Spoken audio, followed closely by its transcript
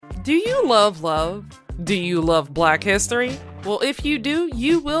Do you love love? Do you love Black history? Well, if you do,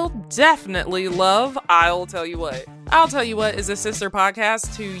 you will definitely love I'll Tell You What. I'll Tell You What is a sister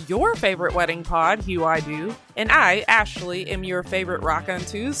podcast to your favorite wedding pod, Who I Do. And I, Ashley, am your favorite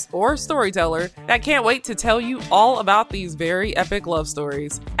raconteuse or storyteller that can't wait to tell you all about these very epic love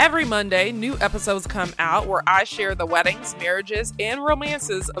stories. Every Monday, new episodes come out where I share the weddings, marriages, and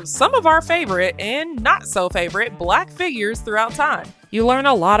romances of some of our favorite and not so favorite Black figures throughout time. You learn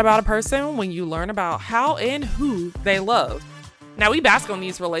a lot about a person when you learn about how and who they love. Now, we bask on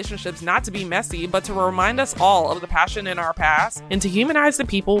these relationships not to be messy, but to remind us all of the passion in our past and to humanize the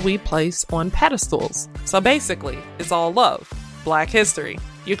people we place on pedestals. So basically, it's all love. Black history.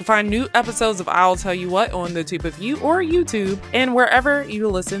 You can find new episodes of I'll Tell You What on the Tube of You or YouTube and wherever you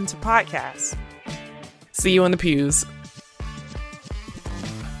listen to podcasts. See you in the pews.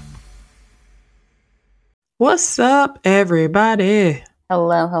 What's up, everybody?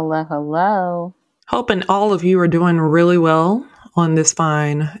 Hello, hello, hello. Hoping all of you are doing really well on this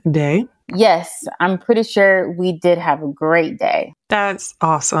fine day. Yes, I'm pretty sure we did have a great day. That's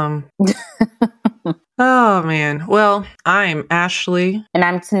awesome. Oh, man. Well, I'm Ashley. And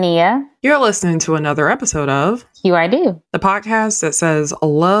I'm Tania. You're listening to another episode of Who I Do, the podcast that says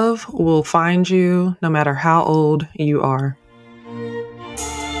love will find you no matter how old you are.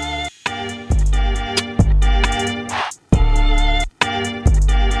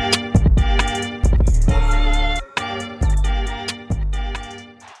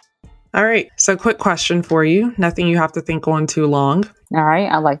 All right. So quick question for you. Nothing you have to think on too long. All right.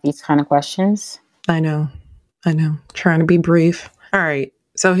 I like these kind of questions. I know. Trying to be brief. All right.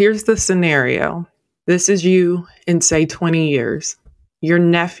 So here's the scenario. This is you in, say, 20 years. Your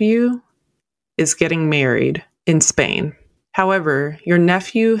nephew is getting married in Spain. However, your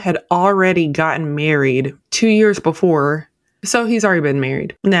nephew had already gotten married 2 years before, so he's already been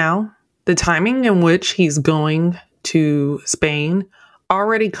married. Now, the timing in which he's going to Spain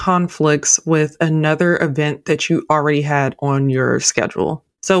already conflicts with another event that you already had on your schedule.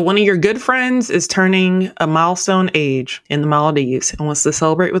 So one of your good friends is turning a milestone age in the Maldives and wants to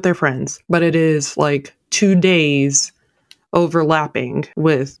celebrate with their friends, but it is like 2 days overlapping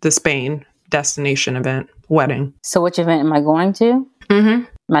with the Spain destination event, wedding. So which event am I going to?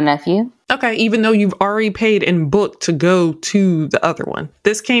 My nephew. Okay, even though you've already paid and booked to go to the other one.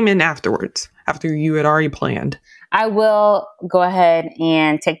 This came in afterwards, after you had already planned. I will go ahead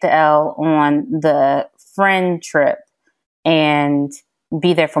and take the L on the friend trip and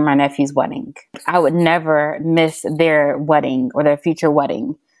be there for my nephew's wedding. I would never miss their wedding or their future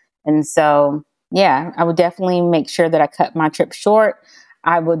wedding. And so, yeah, I would definitely make sure that I cut my trip short.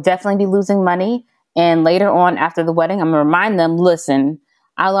 I will definitely be losing money. And later on after the wedding, I'm going to remind them, listen,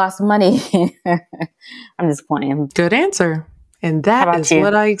 I lost money. I'm just playing. Good answer. And that is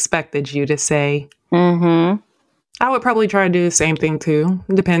what I expected you to say. Mm-hmm. I would probably try to do the same thing too,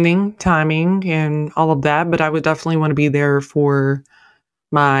 depending, timing and all of that. But I would definitely want to be there for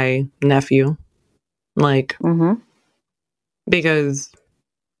my nephew. Because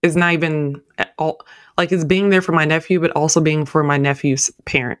it's not even all, it's being there for my nephew, but also being for my nephew's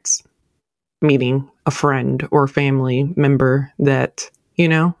parents, meeting a friend or family member that,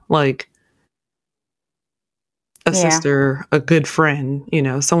 a sister, a good friend,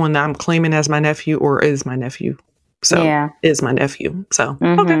 someone that I'm claiming as my nephew or is my nephew. So is my nephew. So,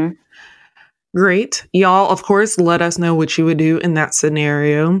 okay. Great. Y'all, of course, let us know what you would do in that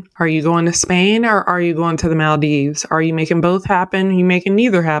scenario. Are you going to Spain or are you going to the Maldives? Are you making both happen? Are you making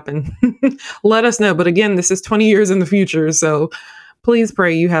neither happen? Let us know. But again, this is 20 years in the future. So please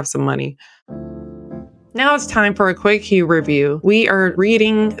pray you have some money. Now it's time for a quick Hue review. We are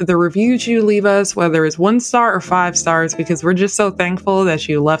reading the reviews you leave us, whether it's 1 star or 5 stars, because we're just so thankful that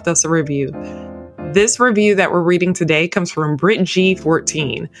you left us a review. This review that we're reading today comes from Brit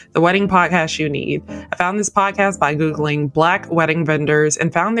G14, the wedding podcast you need. I found this podcast by Googling Black wedding vendors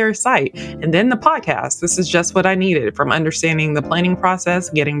and found their site. And then the podcast. This is just what I needed, from understanding the planning process,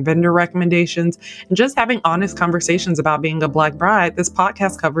 getting vendor recommendations, and just having honest conversations about being a Black bride. This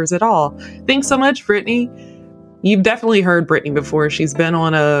podcast covers it all. Thanks so much, Brittany. You've definitely heard Brittany before. She's been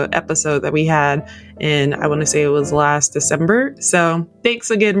on a episode that we had in, I want to say it was last December. So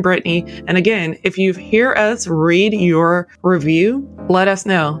thanks again, Brittany. And again, if you hear us read your review, let us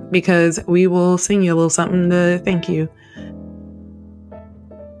know because we will sing you a little something to thank you.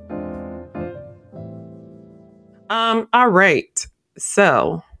 All right.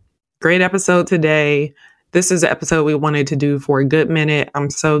 So great episode today. This is the episode we wanted to do for a good minute.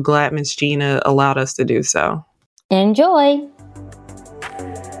 I'm so glad Miss Gina allowed us to do so. Enjoy.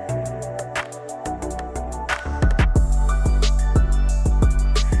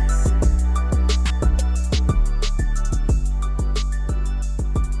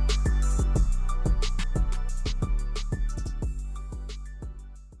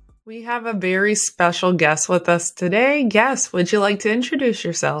 have a very special guest with us today. Guest, would you like to introduce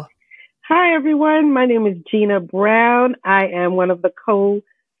yourself? Hi, everyone. My name is Gina Brown. I am one of the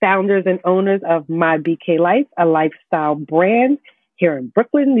co-founders and owners of My BK Life, a lifestyle brand here in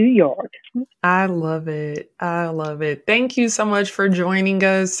Brooklyn, New York. I love it. I love it. Thank you so much for joining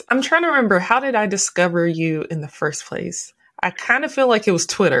us. I'm trying to remember, how did I discover you in the first place? I kind of feel like it was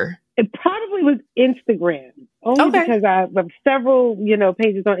Twitter. It probably was Instagram, only because I have several,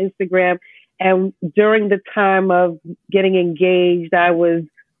 pages on Instagram. And during the time of getting engaged, I was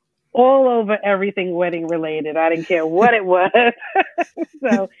all over everything wedding related. I didn't care what it was.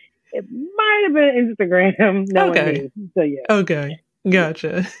 So it might have been Instagram. No one knew. So yeah. Okay.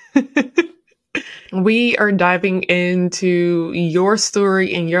 Gotcha. We are diving into your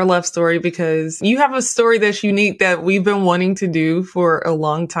story and your love story because you have a story that's unique that we've been wanting to do for a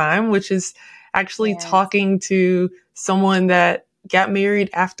long time, which is actually talking to someone that got married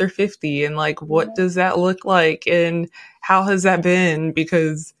after 50 and like, what does that look like and how has that been?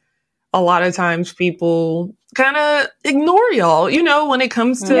 Because a lot of times people kind of ignore y'all, when it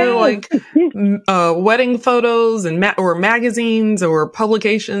comes to like wedding photos and or magazines or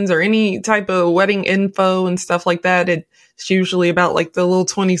publications or any type of wedding info and stuff like that. It's usually about like the little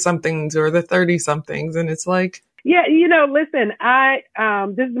 20 somethings or the 30 somethings. And it's like, yeah, listen,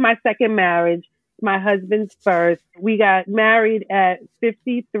 this is my second marriage. My husband's first. We got married at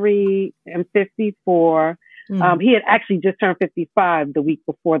 53 and 54. He had actually just turned 55 the week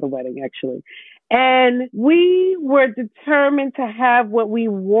before the wedding, actually. And we were determined to have what we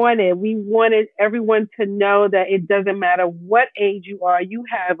wanted. We wanted everyone to know that it doesn't matter what age you are. You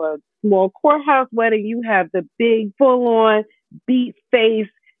have a small courthouse wedding. You have the big full-on beat face,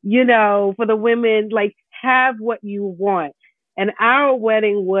 for the women, like have what you want. And our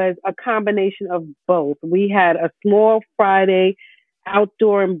wedding was a combination of both. We had a small Friday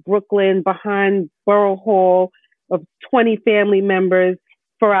outdoor in Brooklyn behind Borough Hall of 20 family members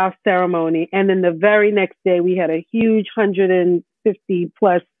for our ceremony. And then the very next day, we had a huge 150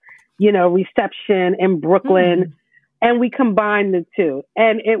 plus, reception in Brooklyn. And we combined the two.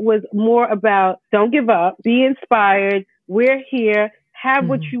 And it was more about don't give up, be inspired. We're here, have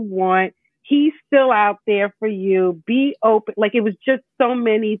what you want. He's still out there for you. Be open. Like it was just so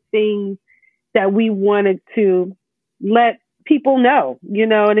many things that we wanted to let people know,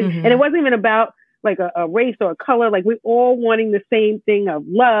 and it wasn't even about like a race or a color. Like we're all wanting the same thing of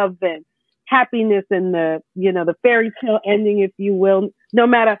love and happiness and the fairy tale ending, if you will, no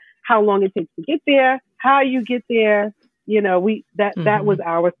matter how long it takes to get there, how you get there. That was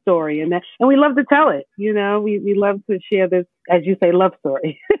our story, and we love to tell it. We love to share this, as you say, love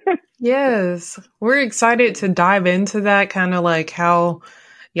story. Yes, we're excited to dive into that, kind of like how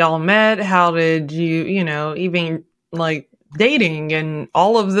y'all met. How did you, even like dating and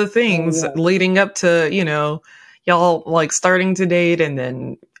all of the things leading up to, y'all like starting to date and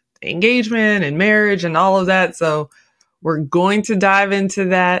then engagement and marriage and all of that. So we're going to dive into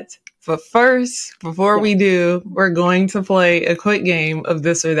that. But first, before we do, we're going to play a quick game of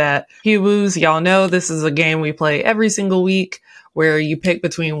this or that. Huboos, y'all know this is a game we play every single week where you pick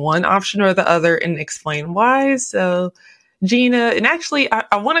between one option or the other and explain why. So Gina, and actually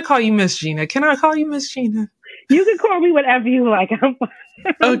I want to call you Miss Gina. Can I call you Miss Gina? You can call me whatever you like. I'm fine.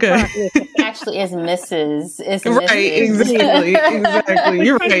 Okay. Actually, it's Mrs. It's right, Mrs. Exactly.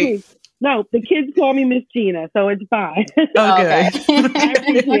 You're right. No, the kids call me Miss Gina, so it's fine. Okay. I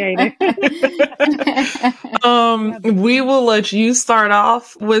appreciate it. We will let you start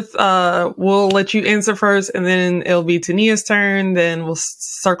off with, we'll let you answer first, and then it'll be Tania's turn, then we'll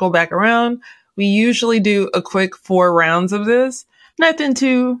circle back around. We usually do a quick 4 rounds of this. Nothing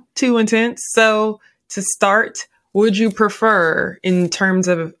too intense. So to start, would you prefer in terms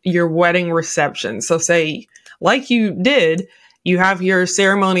of your wedding reception? So say, like you did, you have your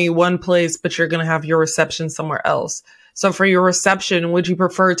ceremony one place, but you're going to have your reception somewhere else. So for your reception, would you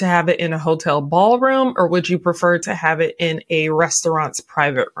prefer to have it in a hotel ballroom or would you prefer to have it in a restaurant's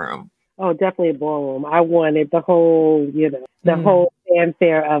private room? Oh, definitely a ballroom. I wanted the whole, whole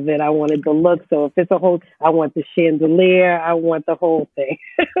fanfare of it. I wanted the look. So if it's I want the chandelier. I want the whole thing.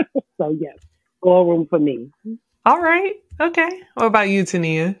 So yes, ballroom for me. All right. Okay. What about you,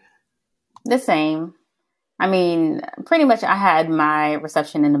 Tania? The same. I mean, pretty much I had my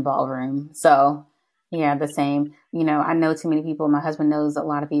reception in the ballroom. So yeah, the same. I know too many people. My husband knows a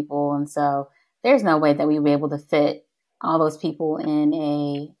lot of people. And so there's no way that we would be able to fit all those people in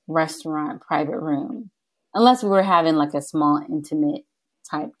a restaurant private room, unless we were having like a small intimate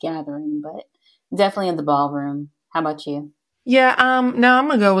type gathering, but definitely in the ballroom. How about you? Yeah, no, I'm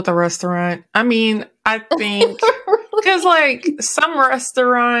gonna go with the restaurant. I mean, I think Because like some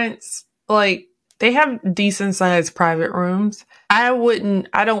restaurants, like they have decent sized private rooms. I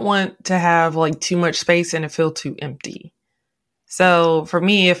don't want to have like too much space and it feel too empty. So for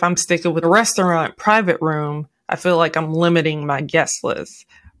me, if I'm sticking with a restaurant private room, I feel like I'm limiting my guest list.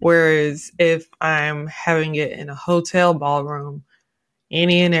 Whereas if I'm having it in a hotel ballroom,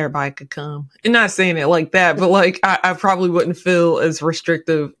 any and everybody could come. I'm not saying it like that, but like I probably wouldn't feel as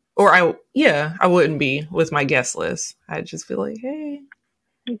restrictive, or I wouldn't be with my guest list. I'd just feel like, hey.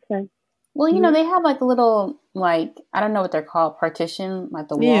 Okay. Well, they have like the little, like, I don't know what they're called, partition, like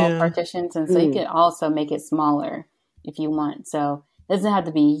the wall partitions. And so you could also make it smaller if you want. So it doesn't have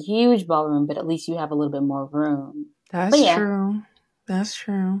to be a huge ballroom, but at least you have a little bit more room. That's true. That's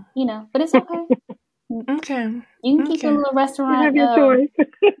true. But it's okay. Okay. You can keep a little restaurant. You have your choice.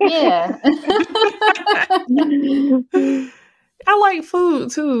 Yeah. I like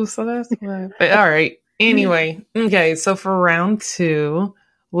food too, so that's why. But all right. Anyway, okay. So for round 2,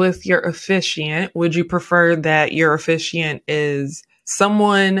 with your officiant, would you prefer that your officiant is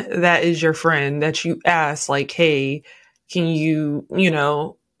someone that is your friend that you ask, like, hey, can you,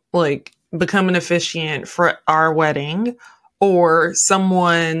 like become an officiant for our wedding? Or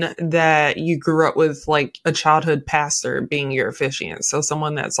someone that you grew up with, like a childhood pastor being your officiant. So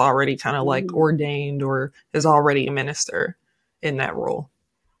someone that's already kind of like ordained or is already a minister in that role.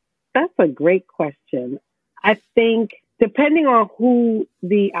 That's a great question. I think depending on who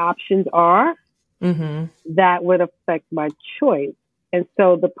the options are, that would affect my choice. And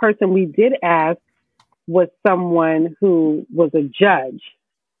so the person we did ask was someone who was a judge.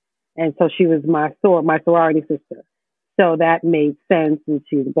 And so she was my sorority sister. So that made sense, and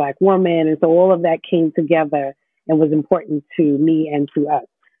she was a Black woman. And so all of that came together and was important to me and to us.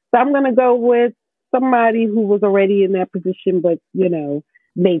 So I'm going to go with somebody who was already in that position, but,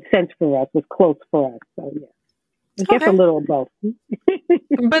 made sense for us, was close for us. So, yeah. I guess a little of both.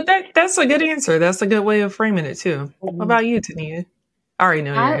 But that's a good answer. That's a good way of framing it, too. What about you, Tania? I already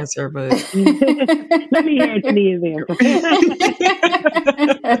know your answer, but... Let me hear Tania's answer.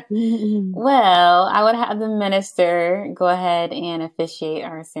 Well, I would have the minister go ahead and officiate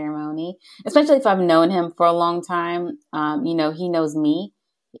our ceremony, especially if I've known him for a long time. He knows me.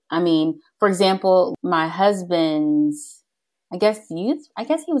 I mean, for example, my husband's, I guess he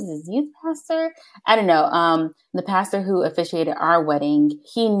was his youth pastor. I don't know. The pastor who officiated our wedding,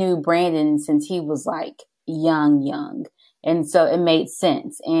 he knew Brandon since he was like young. And so it made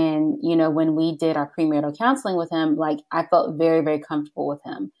sense. And, when we did our premarital counseling with him, like I felt very, very comfortable with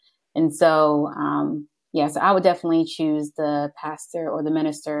him. And so, so I would definitely choose the pastor or the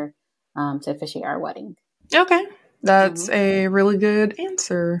minister to officiate our wedding. Okay. That's a really good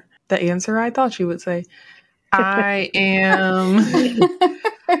answer. The answer I thought you would say. I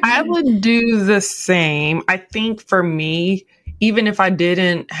would do the same. I think for me, even if I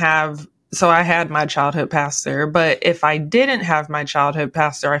didn't have, so I had my childhood pastor, but if I didn't have my childhood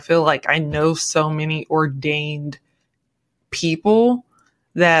pastor, I feel like I know so many ordained people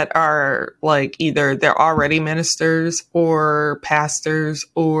that are like either they're already ministers or pastors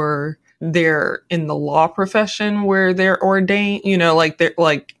or they're in the law profession where they're ordained, like they're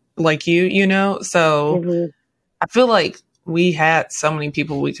like you, so I feel like we had so many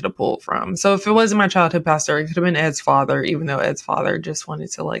people we could have pulled from. So if it wasn't my childhood pastor, it could have been Ed's father, even though Ed's father just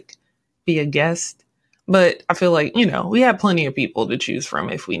wanted to like be a guest. But I feel like, we had plenty of people to choose from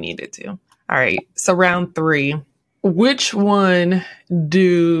if we needed to. All right. So round 3, which one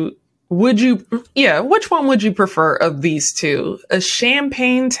would you prefer of these two? A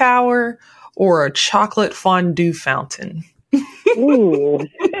champagne tower or a chocolate fondue fountain? Ooh.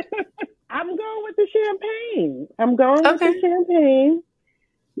 I'm going with the champagne. With the champagne.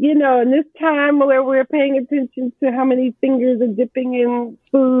 In this time where we're paying attention to how many fingers are dipping in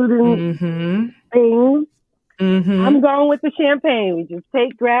food and things, I'm going with the champagne. We just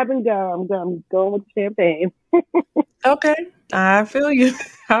take, grab, and go. I'm going with the champagne. Okay. I feel you.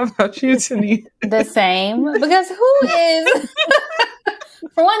 How about you, Tania? The same. Because who is...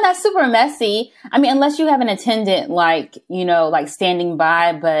 For one, that's super messy. I mean, unless you have an attendant, like standing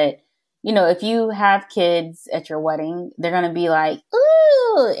by, but... if you have kids at your wedding, they're going to be like,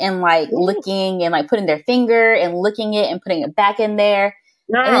 ooh, and like licking and like putting their finger and licking it and putting it back in there.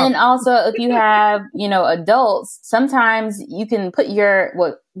 No. And then also if you have, adults, sometimes you can put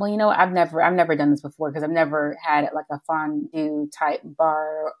I've never done this before because I've never had like a fondue type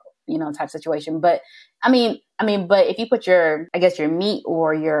bar, type situation. But but if you put your meat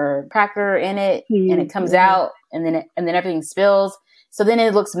or your cracker in it and it comes out and then everything spills. So then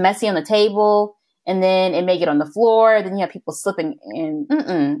it looks messy on the table. and then it may get on the floor. Then you have people slipping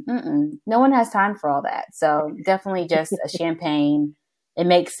in. No one has time for all that. So definitely just a champagne. It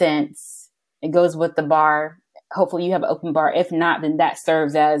makes sense. It goes with the bar. Hopefully you have an open bar. If not, then that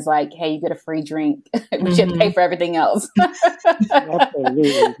serves as like, hey, you get a free drink, but you have to pay for everything else.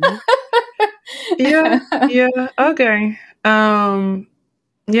 Yeah. Okay.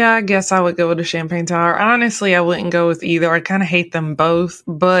 Yeah, I guess I would go with the champagne tower. Honestly, I wouldn't go with either. I kind of hate them both,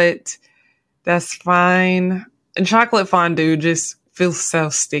 but that's fine. And chocolate fondue just feels so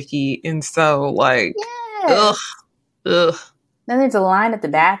sticky and so like, ugh. Then there's a line at the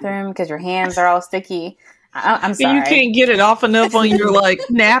bathroom because your hands are all sticky. I'm sorry. You can't get it off enough on your like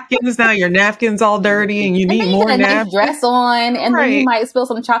napkins. Now your napkin's all dirty and you need more napkins. Nice dress on, and then you might spill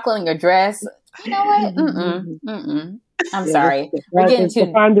some chocolate on your dress. You know what? I'm sorry. We're getting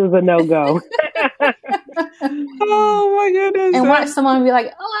too. Fondue's a no-go. Oh my goodness! And watch someone be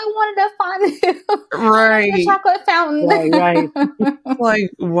like, "Oh, I wanted a fondue." Right. A chocolate fountain. Right.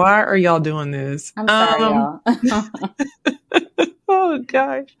 Like, why are y'all doing this? I'm sorry, y'all. Oh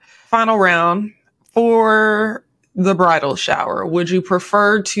gosh. Final round for the bridal shower. Would you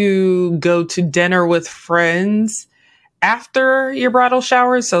prefer to go to dinner with friends after your bridal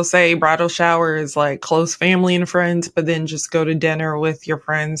shower? So say bridal shower is like close family and friends, but then just go to dinner with your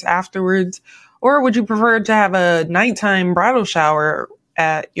friends afterwards. Or would you prefer to have a nighttime bridal shower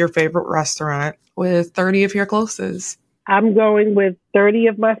at your favorite restaurant with 30 of your closest? I'm going with 30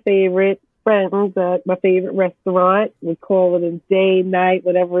 of my favorite friends at my favorite restaurant. We call it a day, night,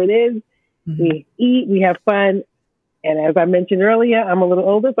 whatever it is. Mm-hmm. We eat, we have fun. And as I mentioned earlier, I'm a little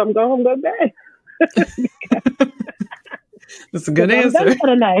older, so I'm going home, go to bed. That's a good answer. Done for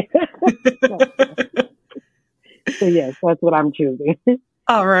the night. So yes, that's what I'm choosing.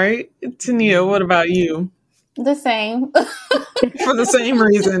 All right. Tania, what about you? The same. For the same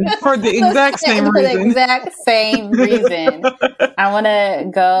reason. For the exact same reason. For the exact same reason. I want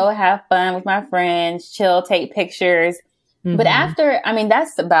to go have fun with my friends, chill, take pictures. Mm-hmm. But after,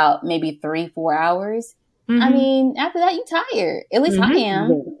 that's about maybe 3-4 hours. Mm-hmm. After that, you're tired. At least I am.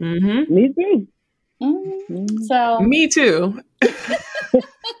 Mm-hmm. Me too. Mm-hmm. So me too.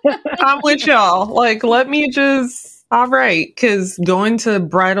 I'm with y'all. Like, let me just, all right. Cause going to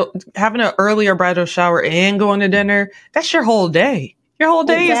having an earlier bridal shower and going to dinner, that's your whole day. Your whole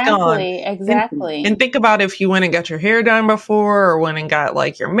day is gone. Exactly. And think about if you went and got your hair done before or went and got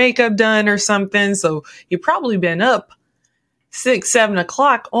like your makeup done or something. So you've probably been up 6-7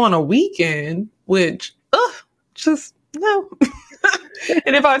 o'clock on a weekend, which, just no.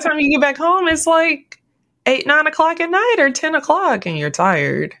 And if by the time you get back home, it's like 8-9 o'clock at night or 10 o'clock and you're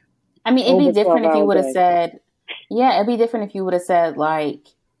tired. It'd be different if you would have said, it'd be different if you would have said like,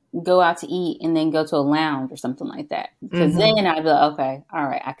 go out to eat and then go to a lounge or something like that. Because then I'd be like, okay, all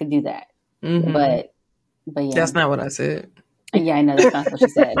right, I could do that. Mm-hmm. But yeah. That's not what I said. Yeah, I know that's not what you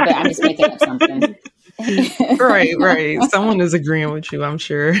said, but I'm just making up something. Right. Someone is agreeing with you, I'm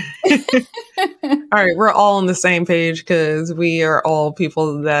sure. All right, we're all on the same page because we are all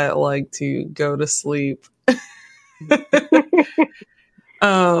people that like to go to sleep.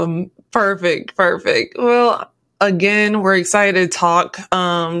 Perfect. Well, again, we're excited to talk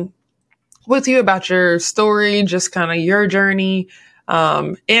with you about your story, just kind of your journey.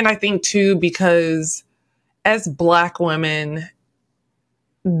 And I think too, because as Black women,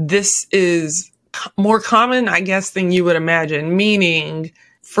 this is more common, I guess, than you would imagine. Meaning,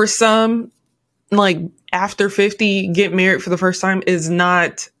 for some, like after 50, get married for the first time is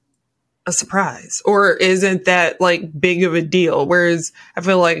not a surprise or isn't that like big of a deal. Whereas I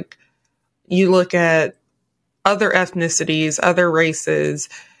feel like you look at other ethnicities, other races,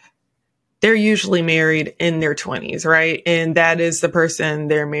 they're usually married in their 20s, right? And that is the person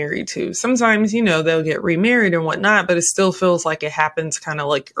they're married to. Sometimes, they'll get remarried and whatnot, but it still feels like it happens kind of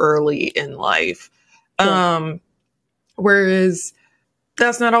like early in life. Yeah. Whereas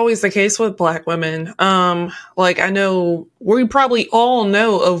that's not always the case with Black women. Like I know we probably all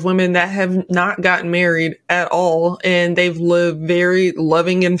know of women that have not gotten married at all and they've lived very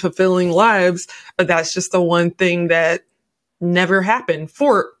loving and fulfilling lives, but that's just the one thing that never happened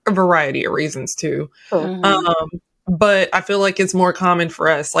for a variety of reasons too. Mm-hmm. But I feel like it's more common for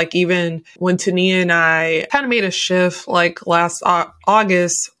us. Like even when Tania and I kind of made a shift like last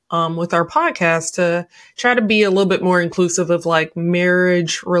August with our podcast to try to be a little bit more inclusive of like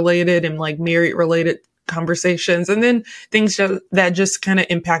marriage related and like married related conversations. And then things that just kind of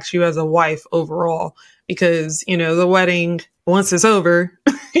impacts you as a wife overall, because, the wedding, once it's over,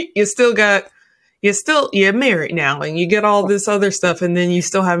 you still got you're married now and you get all this other stuff. And then you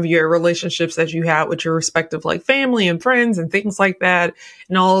still have your relationships that you have with your respective like family and friends and things like that.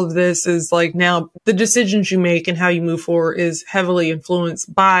 And all of this is like now the decisions you make and how you move forward is heavily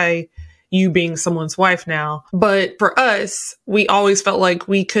influenced by you being someone's wife now. But for us, we always felt like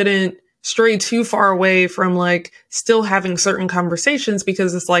we couldn't stray too far away from like still having certain conversations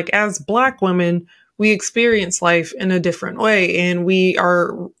because it's like as Black women, we experience life in a different way. And we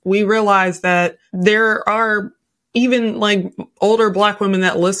realize that there are even like older Black women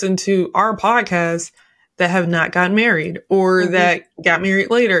that listen to our podcast that have not gotten married or that got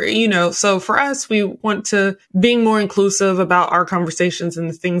married later, so for us, we want to being more inclusive about our conversations and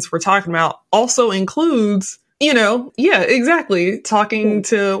the things we're talking about also includes exactly. Talking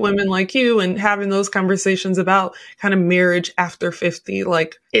to women like you and having those conversations about kind of marriage after 50.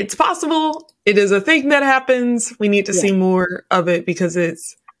 Like it's possible. It is a thing that happens. We need to see more of it because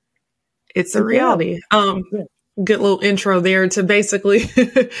it's a reality. Good little intro there to basically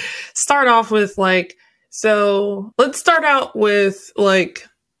start off with like, so let's start out with like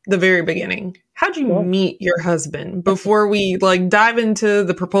the very beginning. How'd you meet your husband before we like dive into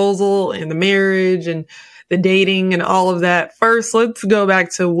the proposal and the marriage and the dating and all of that? First, let's go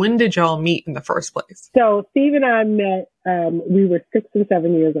back to when did y'all meet in the first place? So Steve and I met, we were 6 and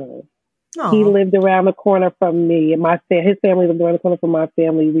 7 years old. Aww. He lived around the corner from me and his family lived around the corner from my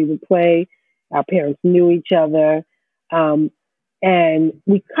family. We would play. Our parents knew each other. And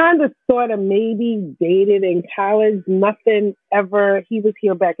we kind of sort of maybe dated in college. Nothing ever. He was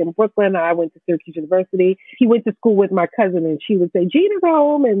here back in Brooklyn. I went to Syracuse University. He went to school with my cousin and she would say, Gina's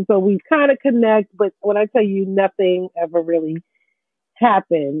home. And so we kind of connect. But when I tell you nothing ever really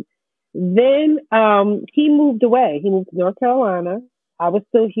happened, then he moved away. He moved to North Carolina. I was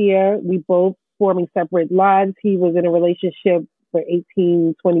still here. We both forming separate lives. He was in a relationship for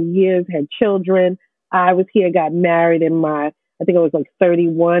 18, 20 years, had children. I was here, got married I think I was like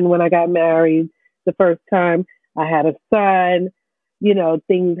 31 when I got married the first time. I had a son,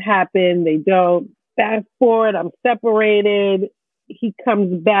 things happen. They don't. Fast forward, I'm separated. He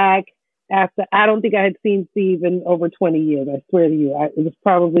comes back after, I don't think I had seen Steve in over 20 years. I swear to you. It was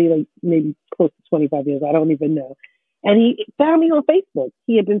probably like maybe close to 25 years. I don't even know. And he found me on Facebook.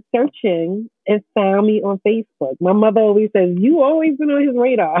 He had been searching and found me on Facebook. My mother always says, you always been on his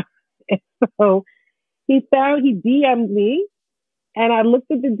radar. And so he DM'd me. And I looked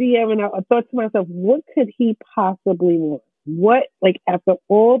at the DM and I thought to myself, what could he possibly want? What, like after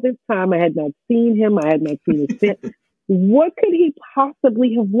all this time, I had not seen him. I had not seen his fit. What could he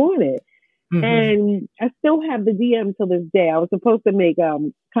possibly have wanted? Mm-hmm. And I still have the DM till this day. I was supposed to make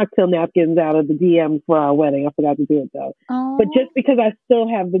cocktail napkins out of the DMs for our wedding. I forgot to do it though. Aww. But just because I still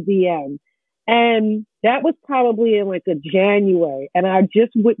have the DM. And that was probably in like a January. And I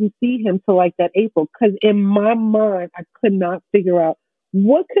just wouldn't see him till like that April. Because in my mind, I could not figure out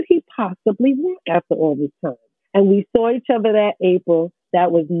what could he possibly want after all this time. And we saw each other that April.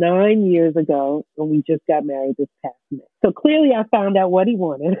 That was 9 years ago. And we just got married this past May. So clearly I found out what he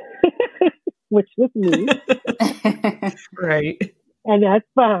wanted, which was me. Right. And that's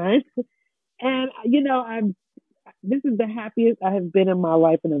fine. And, this is the happiest I have been in my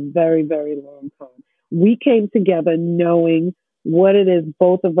life in a very, very long time. We came together knowing what it is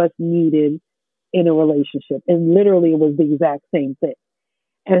both of us needed in a relationship. And literally it was the exact same thing.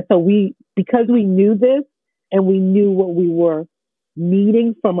 And so because we knew this and we knew what we were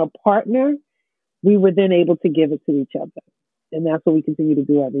needing from a partner, we were then able to give it to each other. And that's what we continue to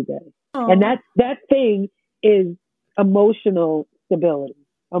do every day. Aww. And that thing is emotional stability,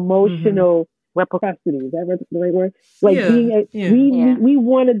 emotional reciprocity. Is that the right word? Like we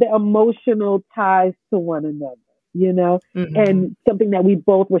wanted the emotional ties to one another, and something that we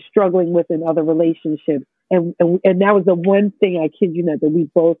both were struggling with in other relationships. And that was the one thing, I kid you not, that we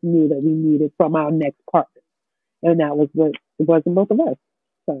both knew that we needed from our next partner. And that was what it was in both of us.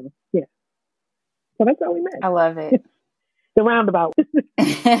 So, yeah. So that's how we met. I love it. The roundabout.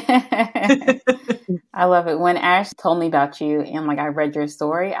 I love it. When Ash told me about you and like I read your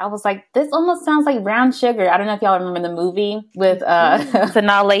story, I was like, this almost sounds like Brown Sugar. I don't know if y'all remember the movie with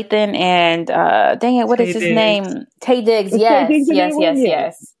Sanaa Lathan and dang it, what is his name? Taye Diggs. Yes.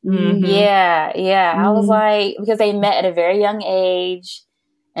 Mm-hmm. Yeah. Mm-hmm. I was like, because they met at a very young age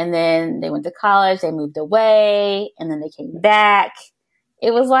and then they went to college, they moved away and then they came back.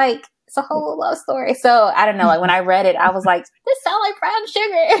 It was like, it's a whole love story. So I don't know. Like when I read it, I was like, this sounds like Brown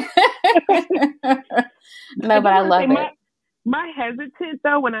Sugar. No, but I love it. My hesitant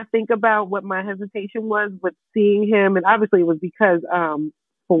though, when I think about what my hesitation was with seeing him, and obviously it was because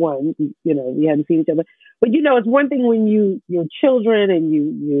for one, we hadn't seen each other. But it's one thing when you're children and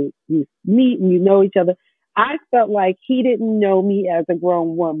you meet and you know each other. I felt like he didn't know me as a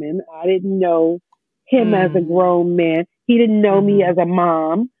grown woman. I didn't know him as a grown man. He didn't know me as a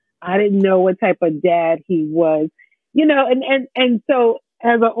mom. I didn't know what type of dad he was. And so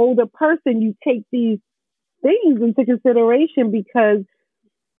as an older person, you take these things into consideration because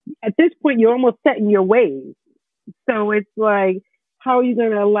at this point you're almost set in your ways. So it's like, how are you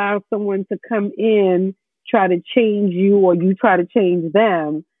going to allow someone to come in, try to change you, or you try to change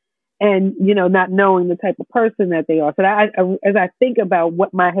them, and not knowing the type of person that they are? So as I think about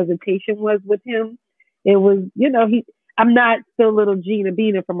what my hesitation was with him, it was I'm not still little Gina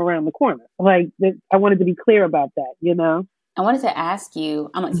Bina from around the corner. Like, I wanted to be clear about that. I wanted to ask you,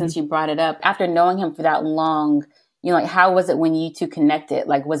 since you brought it up, after knowing him for that long, how was it when you two connected?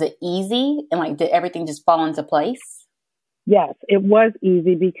 Like, was it easy? And did everything just fall into place? Yes, it was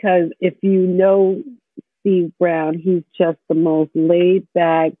easy because if you know Steve Brown, he's just the most laid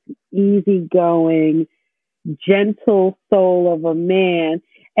back, easygoing, gentle soul of a man.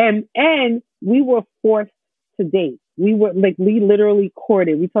 And we were forced to date. We literally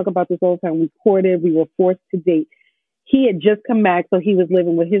courted. We talk about this all the time. We courted. We were forced to date. He had just come back, so he was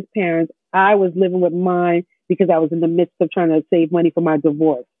living with his parents. I was living with mine because I was in the midst of trying to save money for my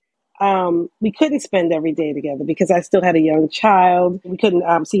divorce. We couldn't spend every day together because I still had a young child. We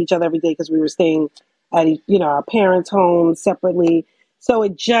couldn't see each other every day because we were staying at our parents' home separately. So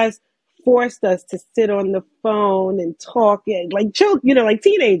it just forced us to sit on the phone and talk like children, like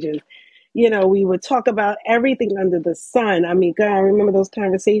teenagers. We would talk about everything under the sun. I mean, God, I remember those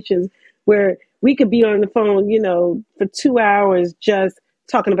conversations where we could be on the phone, for 2 hours just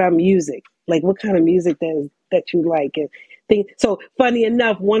talking about music, like what kind of music that you like. And so funny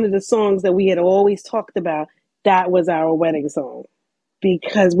enough, one of the songs that we had always talked about, that was our wedding song,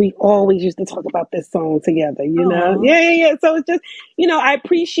 because we always used to talk about this song together, Aww. Yeah. So it's just, I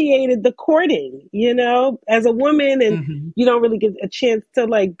appreciated the courting, as a woman, and you don't really get a chance to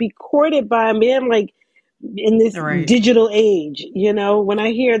be courted by a man, in this digital age, when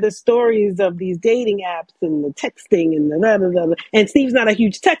I hear the stories of these dating apps and the texting and the blah, blah, blah, and Steve's not a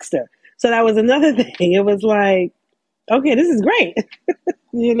huge texter. So that was another thing. It was like, okay, this is great,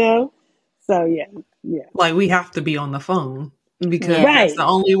 So yeah. Like, we have to be on the phone because that's the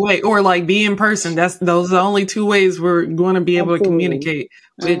only way, or be in person. Those are the only two ways we're going to be able to communicate,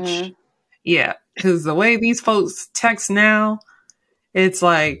 which, because the way these folks text now, it's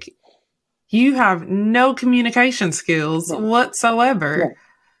like, you have no communication skills whatsoever.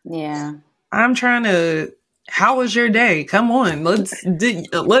 Yeah. I'm trying to, how was your day? Come on, let's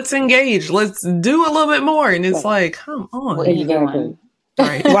engage. Let's do a little bit more. And it's like, come on. What are you doing?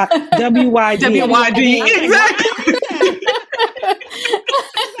 Right. WYD. WYD. Exactly.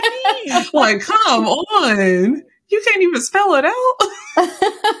 Like, come on. You can't even spell it out.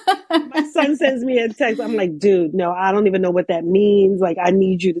 My son sends me a text. I'm like, dude, no, I don't even know what that means. Like, I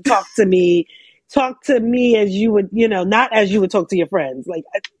need you to talk to me. Talk to me as you would, not as you would talk to your friends. Like,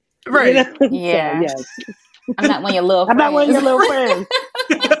 right. Yeah. So, yes. I'm not one of your little friends. I'm not one of your little friends.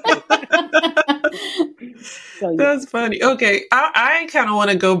 So, yeah. That's funny. Okay. I kind of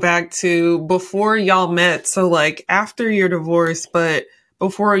want to go back to before y'all met. So after your divorce, but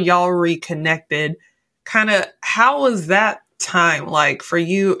before y'all reconnected, kind of how was that time like for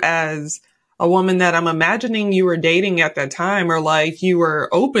you as a woman that I'm imagining you were dating at that time, or you were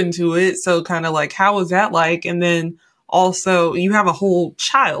open to it? So kind of how was that like? And then also you have a whole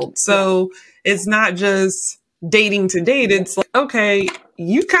child. So it's not just dating to date. It's okay,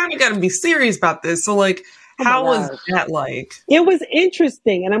 you kind of got to be serious about this. So how was that like? It was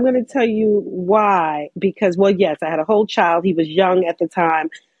interesting. And I'm going to tell you why, because, yes, I had a whole child. He was young at the time.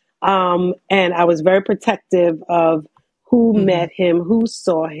 And I was very protective of who met him, who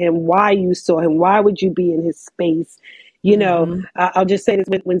saw him, why you saw him, why would you be in his space? I'll just say this,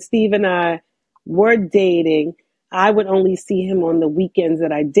 when Steve and I were dating, I would only see him on the weekends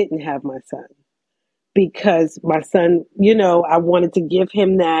that I didn't have my son. Because my son, I wanted to give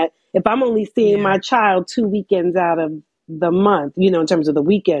him that. If I'm only seeing my child 2 weekends out of the month, in terms of the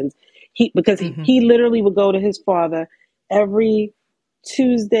weekends, he literally would go to his father every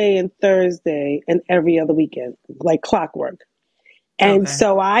Tuesday and Thursday and every other weekend, like clockwork. And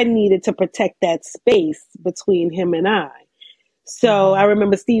so I needed to protect that space between him and I. So I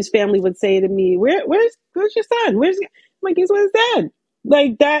remember Steve's family would say to me, where's your son? I'm like, he's with his dad.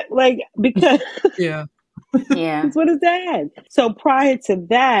 Like that, because it's with his dad. So prior to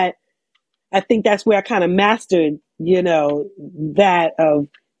that, I think that's where I kind of mastered, that of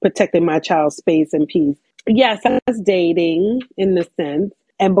protecting my child's space and peace. Yes, I was dating in the sense.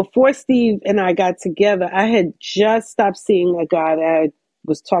 And before Steve and I got together, I had just stopped seeing a guy that I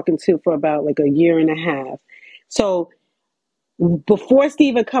was talking to for about like a year and a half. So before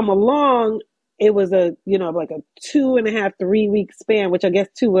Steve had come along, it was a, like a 2.5, 3 week span, which I guess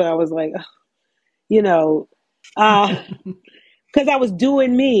too, where I was like, because I was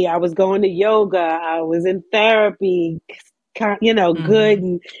doing me. I was going to yoga. I was in therapy, good.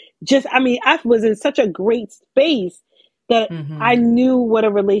 And just, I was in such a great space that I knew what a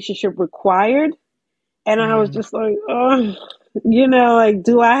relationship required. And I was just like, oh, like,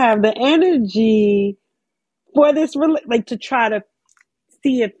 do I have the energy for this, to try to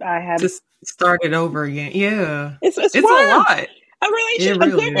see if I have... Just start it over again. Yeah. It's a lot. A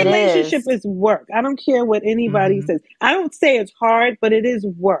good relationship is work. I don't care what anybody says. I don't say it's hard, but it is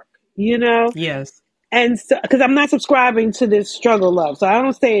work, Yes. And so, because I'm not subscribing to this struggle love. So I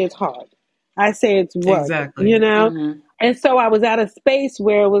don't say it's hard. I say it's work, exactly. And so I was at a space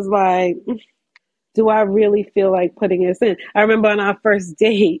where it was like, do I really feel like putting this in? I remember on our first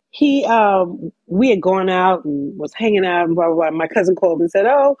date, we had gone out and was hanging out and blah, blah, blah. My cousin called and said,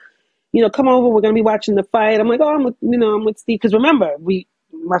 oh, come over. We're going to be watching the fight. I'm like, oh, I'm with Steve. Because remember,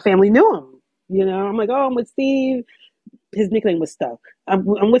 my family knew him. I'm like, oh, I'm with Steve. His nickname was Stuff. I'm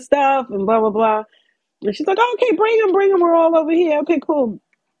with Stuff and blah, blah, blah. And she's like, oh, okay, bring him. We're all over here. Okay, cool.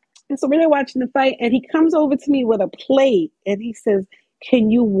 And so we're there watching the fight. And he comes over to me with a plate. And he says,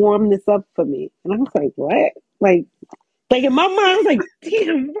 can you warm this up for me? And I was like, what? Like in my mind, I was like,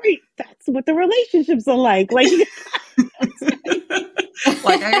 damn, right. That's what the relationships are like. Like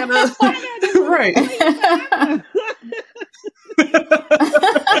I gotta, right. And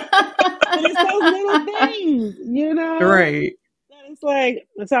it's those little things, Right. And it's like,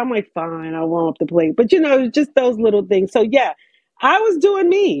 so I'm like, fine, I'll warm up the plate. But, just those little things. So, yeah, I was doing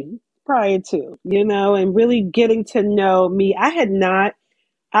me prior to, and really getting to know me. I had not,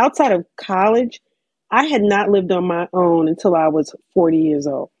 outside of college, I had not lived on my own until I was 40 years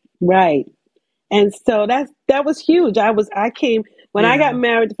old. Right. And so that was huge. When I got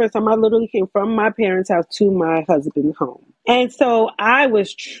married the first time, I literally came from my parents' house to my husband's home. And so I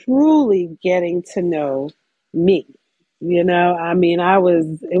was truly getting to know me. It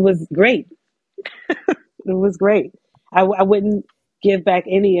was great. It was great. I wouldn't give back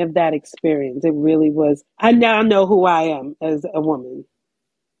any of that experience. It really was. I now know who I am as a woman.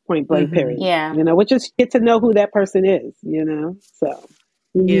 Point blank, period. Yeah. Which is get to know who that person is, so.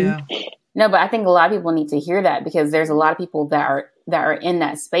 Yeah. No, but I think a lot of people need to hear that because there's a lot of people that are in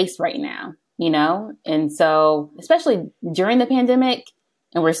that space right now, and so especially during the pandemic,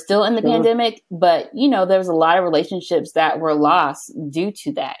 and we're still in the pandemic, but there was a lot of relationships that were lost due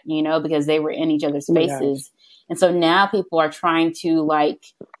to that, because they were in each other's spaces. And so now people are trying to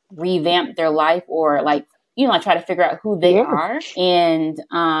revamp their life or try to figure out who they are. And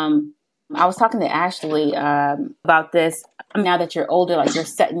I was talking to Ashley about this. Now that you're older, you're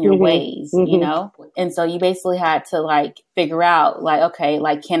set in your ways, and so you basically had to figure out okay,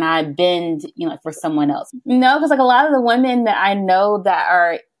 can I bend, for someone else? Because a lot of the women that I know that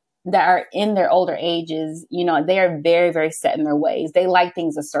are in their older ages, they are very, very set in their ways. They like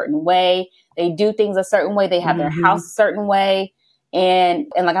things a certain way. They do things a certain way. They have their house a certain way.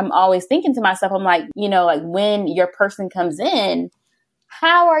 And I'm always thinking to myself, I'm like, when your person comes in,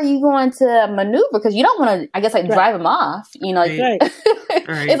 how are you going to maneuver? Because you don't want to, I guess, drive him off. Right.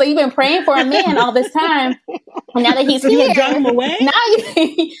 It's like you've been praying for a man all this time, and now that he's here, you drive him away. Now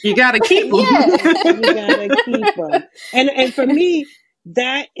you got to keep him. Yeah. You got to keep him. And for me,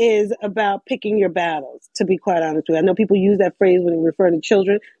 that is about picking your battles. To be quite honest with you, I know people use that phrase when they refer to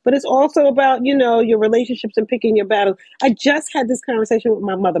children, but it's also about your relationships and picking your battles. I just had this conversation with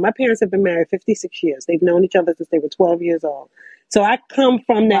my mother. My parents have been married 56 years. They've known each other since they were 12 years old. So I come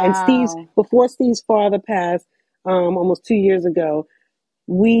from that. Wow. And before Steve's father passed, almost 2 years ago,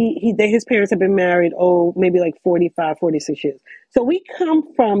 his parents have been married, maybe 45, 46 years. So we come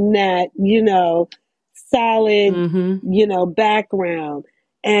from that, solid, background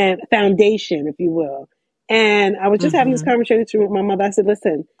and foundation, if you will. And I was just having this conversation with my mother. I said,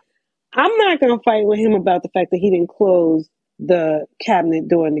 listen, I'm not going to fight with him about the fact that he didn't close the cabinet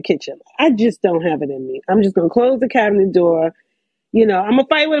door in the kitchen. I just don't have it in me. I'm just going to close the cabinet door. I'm going to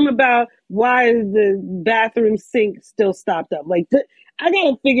fight with him about why is the bathroom sink still stopped up. I got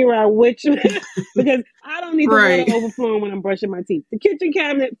to figure out which, because I don't need the water overflowing when I'm brushing my teeth. The kitchen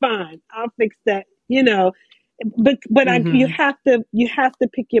cabinet, fine. I'll fix that, But you have to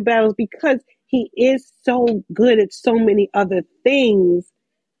pick your battles because he is so good at so many other things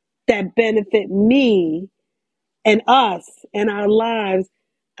that benefit me and us and our lives.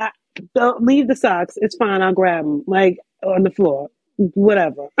 Don't leave the socks. It's fine. I'll grab them on the floor.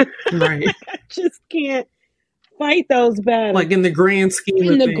 whatever. Right. I just can't fight those battles. Like in the grand scheme of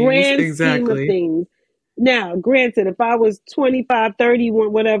things. In the grand scheme of things. Now, granted, if I was 25, 30,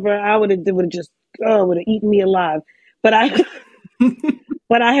 whatever, I would have just eaten me alive. But I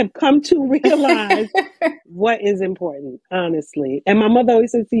have come to realize what is important, honestly. And my mother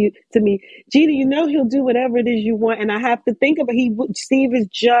always says to me, Gina, he'll do whatever it is you want. And I have to think of it. Steve is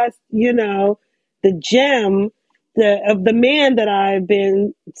just, the gem of the man that I've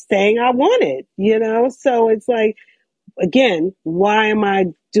been saying I wanted, So it's like, again, why am I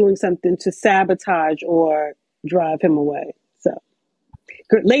doing something to sabotage or drive him away? So,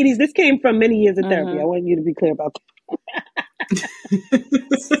 ladies, this came from many years of therapy. I want you to be clear about that.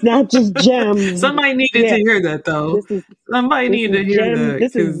 Not just gems. Somebody needed to hear that, though. Somebody needed to hear that.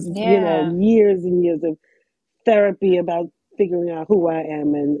 This is, years and years of therapy about figuring out who I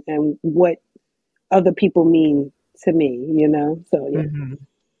am and what other people mean to me, So, yeah. Mm-hmm.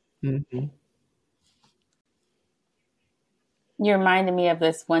 Mm-hmm. You reminded me of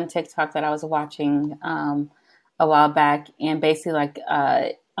this one TikTok that I was watching a while back, and basically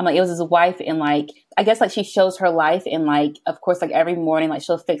I'm like, it was his wife, and I guess she shows her life, and of course every morning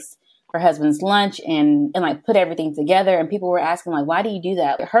she'll fix her husband's lunch and put everything together, and people were asking why do you do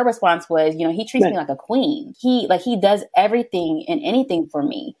that? Her response was, he treats me like a queen. He does everything and anything for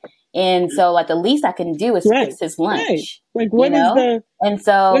me. And so, the least I can do is fix his lunch. Right. What's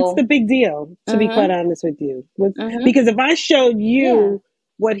the big deal? To be quite honest with you, because if I showed you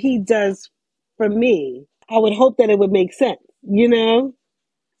what he does for me, I would hope that it would make sense.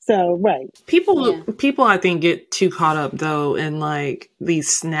 So right. People, I think, get too caught up though in these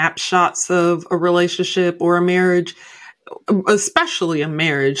snapshots of a relationship or a marriage, especially a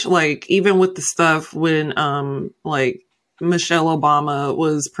marriage. Even with the stuff when Michelle Obama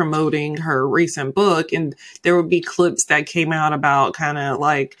was promoting her recent book, and there would be clips that came out about kind of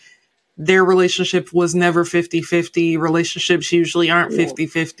their relationship was never 50-50. Relationships usually aren't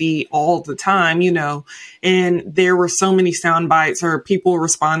 50-50 all the time, and there were so many sound bites or people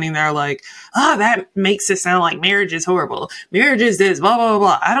responding there that makes it sound like marriage is horrible. Marriage is this, blah, blah,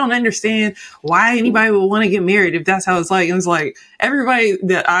 blah. I don't understand why anybody would want to get married if that's how it's like. And it's everybody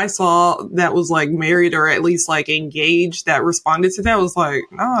that I saw that was married or at least engaged that responded to that was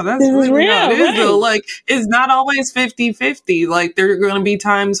no, that's really real. How it is though. It's not always 50-50. There are going to be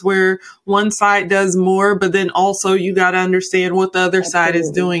times where one side does more, but then also you got to understand what the other side is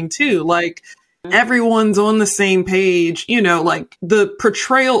doing too. Everyone's on the same page, the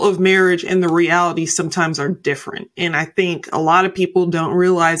portrayal of marriage and the reality sometimes are different. And I think a lot of people don't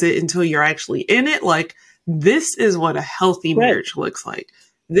realize it until you're actually in it. This is what a healthy marriage looks like.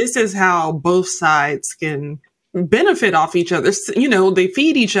 This is how both sides can benefit off each other. They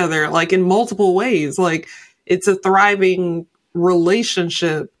feed each other in multiple ways. It's a thriving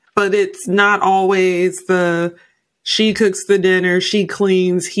relationship, but it's not always she cooks the dinner, she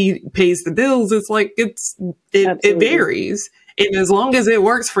cleans, he pays the bills. It's it varies. And as long as it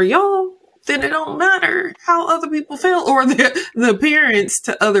works for y'all, then it don't matter how other people feel or the parents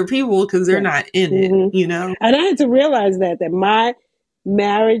to other people because they're not in it, And I had to realize that my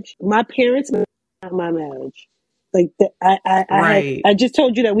marriage, my parents, not my marriage. I just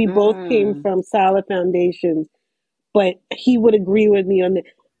told you that we both came from solid foundations, but he would agree with me on that.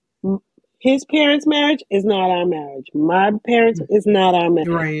 His parents' marriage is not our marriage. My parents is not our marriage.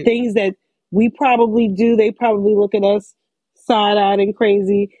 Right. Things that we probably do, they probably look at us side-eyed and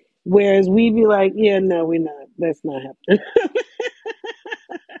crazy, whereas we'd be like, yeah, no, we're not. That's not happening.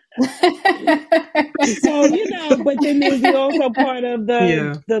 So, but then there's also part of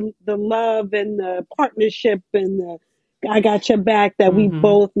the love and the partnership and the I got your back that we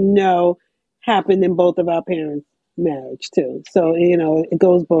both know happened in both of our parents' marriage too. So, it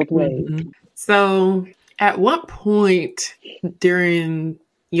goes both ways. So at what point during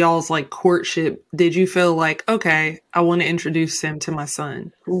y'all's courtship did you feel okay, I want to introduce him to my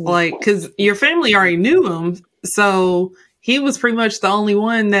son? Because your family already knew him, so he was pretty much the only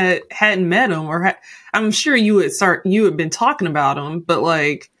one that hadn't met him, or I'm sure you had been talking about him, but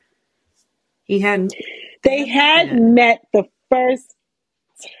he hadn't. They had met the first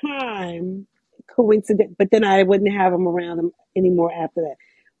time, coincident, but then I wouldn't have him around him anymore after that.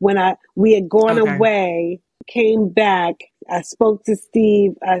 When we had gone away, came back, I spoke to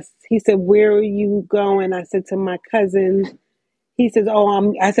Steve. He said, "Where are you going?" I said, "To my cousin." He says,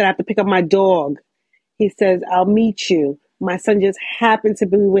 I said, "I have to pick up my dog." He says, "I'll meet you." My son just happened to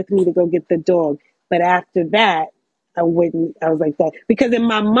be with me to go get the dog. But after that, I was like that. Because in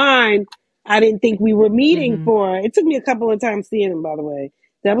my mind, I didn't think we were meeting it took me a couple of times seeing him, by the way.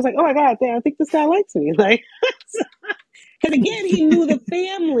 I was like, oh my God, I think this guy likes me. Because again, he knew the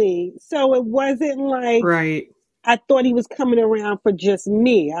family. So it wasn't like I thought he was coming around for just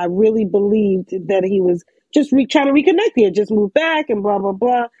me. I really believed that he was just trying to reconnect. He had just moved back and blah, blah,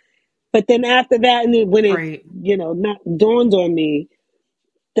 blah. But then after that, and then when it, not dawned on me,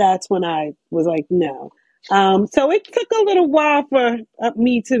 that's when I was like, no. So it took a little while for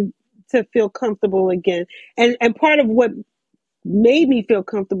me to feel comfortable again. And part of what made me feel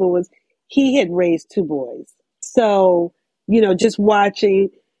comfortable was he had raised 2 boys. So, just watching,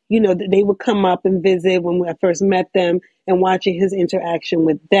 they would come up and visit when I first met them and watching his interaction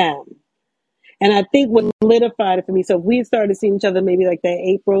with them. And I think what solidified it for me, so if we had started seeing each other maybe like that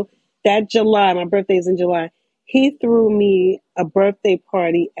April, that July, my birthday's in July, he threw me a birthday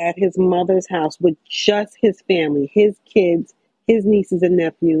party at his mother's house with just his family, his kids, his nieces and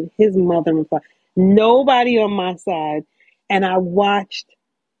nephews, his mother and father, nobody on my side. And I watched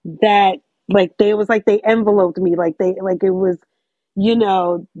that, like they enveloped me, it was,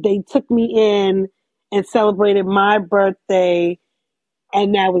 they took me in and celebrated my birthday.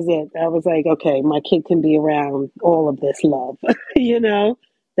 And that was it. I was like, okay, my kid can be around all of this love.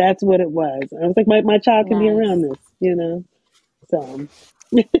 That's what it was. I was like, my child can be around this, So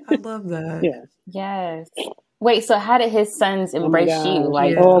I love that. Yeah. Yes. Wait, so how did his sons embrace you?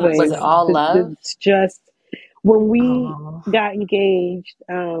 Like, always. Was it all love? It's just when we got engaged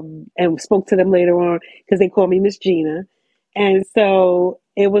and spoke to them later on, because they called me Miss Gina. And so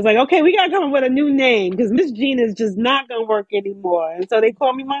it was like, okay, we got to come up with a new name because Miss Gina is just not going to work anymore. And so they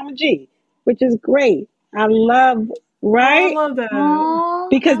call me Mama G, which is great. I love, right? I love that.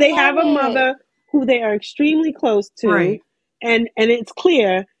 Because they have a mother who they are extremely close to. Right. And it's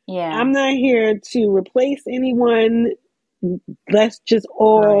clear, I'm not here to replace anyone. Let's just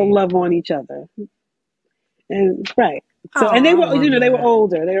all love on each other. And so, and they were, they were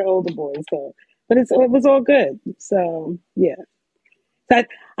older. They were older boys. So, but it was all good. So, yeah. So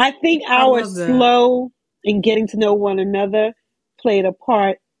I think our slow in getting to know one another played a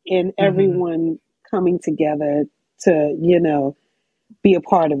part in everyone coming together to, be a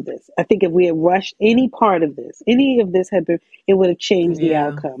part of this. I think if we had rushed any of this had been, it would have changed the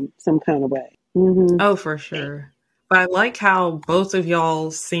outcome some kind of way. Mm-hmm. Oh, for sure. But I like how both of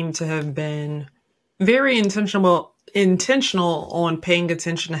y'all seem to have been very intentional on paying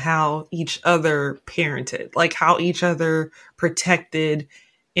attention to how each other parented, like how each other protected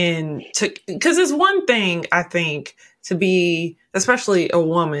and took, because it's one thing, I think, to be, especially a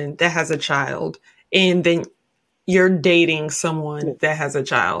woman that has a child, and then you're dating someone that has a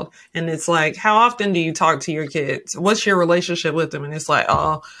child. And it's like, how often do you talk to your kids? What's your relationship with them? And it's like,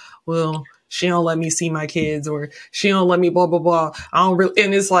 oh, well, she don't let me see my kids, or she don't let me blah, blah, blah. I don't really,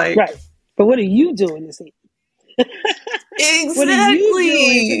 and it's like, right. But what are you doing this evening?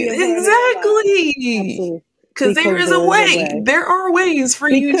 Exactly. Because there is a way. There are ways for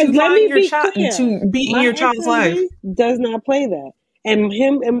you to find your child, to be in your child's life. Does not play that. And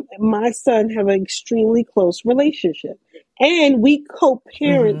him and my son have an extremely close relationship. And we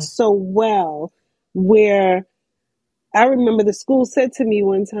co-parent so well, where I remember the school said to me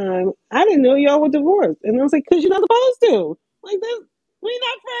one time, I didn't know y'all were divorced. And I was like, because you're not supposed to. Like, we're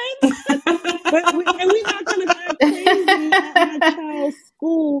not friends. And we're not going to go crazy at my child's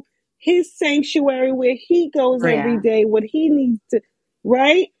school, his sanctuary where he goes every day, what he needs to,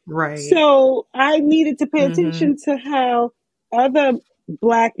 right? Right. So I needed to pay attention to how other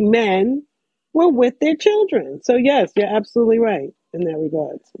Black men were with their children. So yes, you're absolutely right in that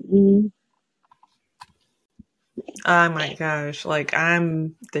regard. Mm-hmm. Oh my gosh. Like,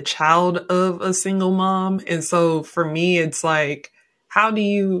 I'm the child of a single mom. And so for me, it's like,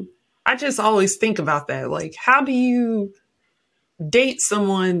 I just always think about that. Like, how do you date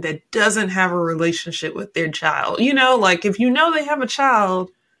someone that doesn't have a relationship with their child? Like, if they have a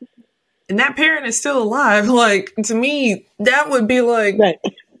child and that parent is still alive, like, to me, that would be like,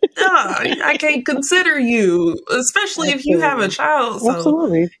 I can't consider you, especially if you have a child. So,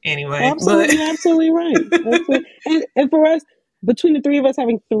 absolutely. Anyway, absolutely right. Absolutely. And for us, between the three of us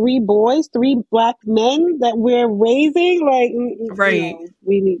having 3 boys, 3 Black men that we're raising, like, right.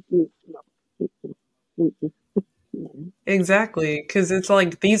 We need. Exactly, because it's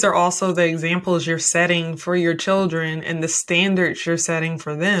like these are also the examples you're setting for your children and the standards you're setting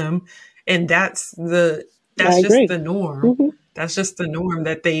for them, and that's just the norm. Mm-hmm. That's just the norm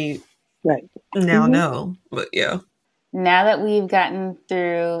that they now know. But yeah, now that we've gotten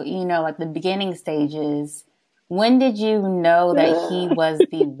through, like the beginning stages, when did you know that he was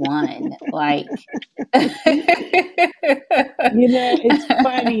the one? Like, it's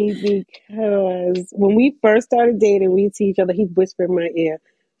funny because when we first started dating, we'd see each other, he'd whisper in my ear,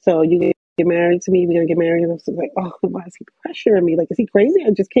 so you get married to me? We're gonna get married. And I was like, oh, why is he pressuring me? Like, is he crazy?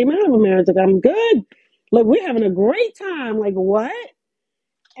 I just came out of a marriage. Like, I'm good. Like, we're having a great time. Like, what?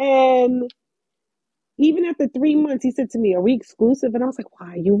 And even after 3 months, he said to me, are we exclusive? And I was like,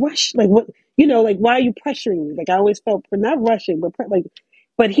 why are you rushing? Like, what, like, why are you pressuring me? Like, I always felt, not rushing,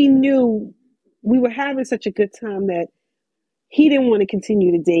 but he knew we were having such a good time that he didn't want to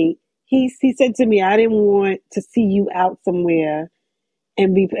continue to date. He said to me, I didn't want to see you out somewhere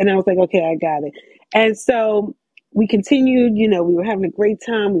and I was like, okay, I got it. And so we continued, we were having a great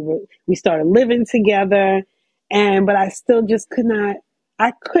time. We started living together but I still just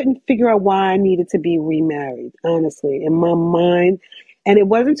I couldn't figure out why I needed to be remarried, honestly, in my mind. And it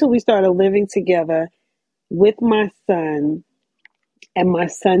wasn't until we started living together with my son and my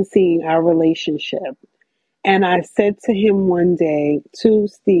son seeing our relationship. And I said to him one day, to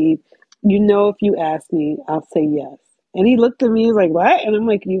Steve, if you ask me, I'll say yes. And he looked at me, he's like, what? And I'm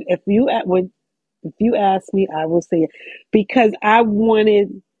like, if you ask me, I will say it. Because I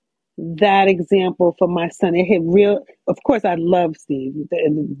wanted that example for my son. It had of course I love Steve,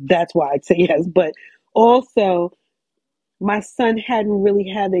 and that's why I'd say yes. But also my son hadn't really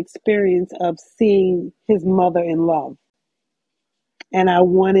had the experience of seeing his mother in love. And I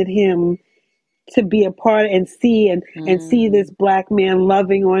wanted him to be a part and see see this black man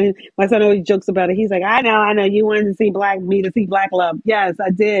loving on him. My son always jokes about it. He's like, I know you wanted to see black love. Yes,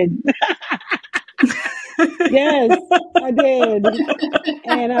 I did. Yes, I did.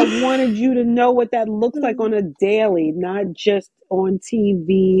 And I wanted you to know what that looks like on a daily, not just on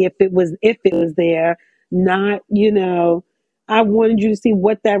TV. If it was there, not, I wanted you to see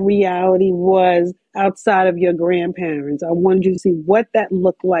what that reality was outside of your grandparents. I wanted you to see what that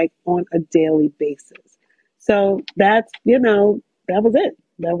looked like on a daily basis. So that's, that was it.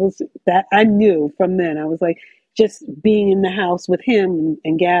 That was that I knew from then. I was like, just being in the house with him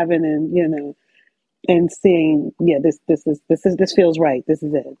and Gavin and, and saying, yeah, this feels right. This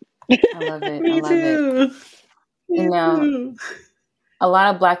is it. I love it. Me I love too. it. A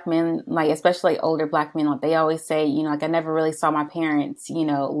lot of black men, like especially older black men, like they always say, like I never really saw my parents,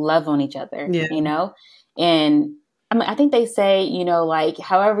 love on each other, and I mean, I think they say, like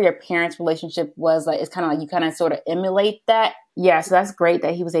however your parents' relationship was, like it's kind of like you kind of sort of emulate that. Yeah, so that's great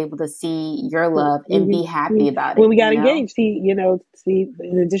that he was able to see your love and be happy about it. When we got engaged, he, in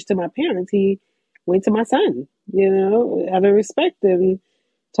addition to my parents, he went to my son, out of respect and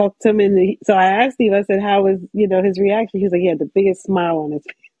talked to him. And so I asked Steve, I said, how was, his reaction? He was like, he had the biggest smile on his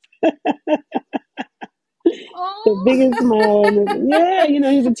face. The biggest smile on his, yeah, he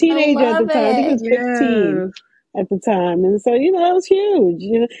was a teenager at the time. I think he was 15 at the time. And so, it was huge,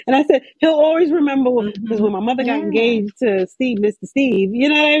 And I said, he'll always remember, because when my mother got engaged to Steve, Mr. Steve, you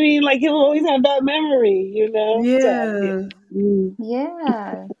know what I mean? Like, he'll always have that memory, Yeah. So,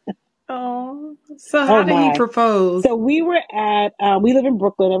 yeah. Oh, so how did he propose? So we were we live in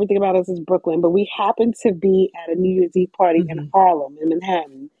Brooklyn. Everything about us is Brooklyn, but we happened to be at a New Year's Eve party in Harlem, in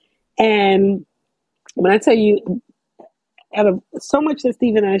Manhattan. And when I tell you, out of so much that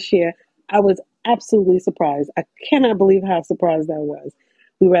Steve and I share, I was absolutely surprised. I cannot believe how surprised I was.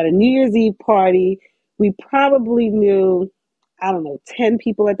 We were at a New Year's Eve party. We probably knew, 10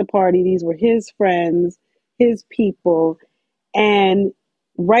 people at the party. These were his friends, his people. And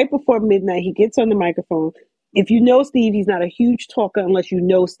right before midnight, he gets on the microphone. If you know Steve, he's not a huge talker unless you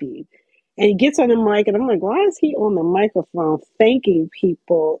know Steve. And he gets on the mic, and I'm like, why is he on the microphone thanking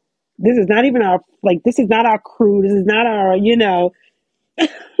people? This is not even this is not our crew. This is not our,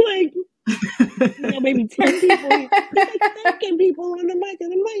 like, maybe 10 people. He's like thanking people on the mic.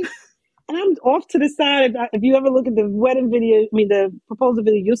 And I'm like, and I'm off to the side. If you ever look at the wedding video, the proposal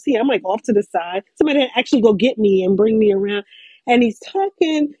video, you'll see I'm like off to the side. Somebody actually go get me and bring me around. And he's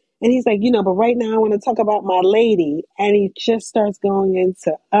talking, and he's like, but right now I want to talk about my lady. And he just starts going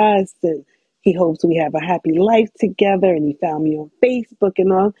into us, and he hopes we have a happy life together. And he found me on Facebook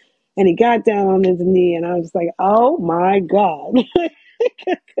and all. And he got down on his knee, and I was like, oh my God.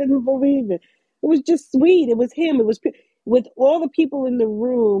 I couldn't believe it. It was just sweet. It was him. It was with all the people in the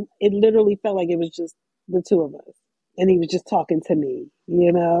room. It literally felt like it was just the two of us. And he was just talking to me,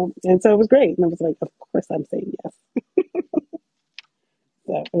 And so it was great. And I was like, of course I'm saying yes.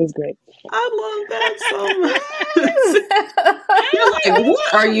 So it was great. I love that so much. You're like,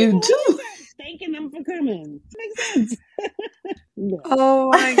 what are you doing? Thanking them for coming. Makes sense. Yeah. Oh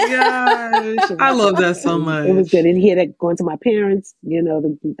my gosh. I love that so much. It was good. And he had gone to my parents,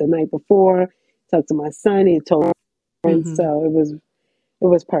 the night before, talked to my son, he told me. So it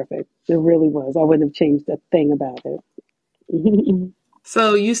was perfect. It really was. I wouldn't have changed a thing about it.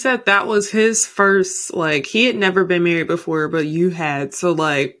 So you said that was his first, he had never been married before, but you had. So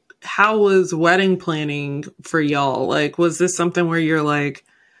how was wedding planning for y'all? Like, was this something where you're like,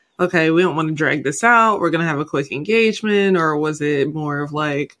 okay, we don't want to drag this out, we're going to have a quick engagement? Or was it more of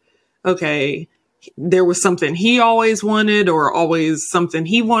like, okay, there was something he always wanted or always something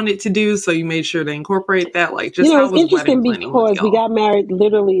he wanted to do, so you made sure to incorporate that? Like, just how was wedding planning with y'all? We got married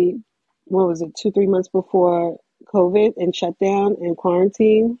literally, 2-3 months before COVID and shutdown and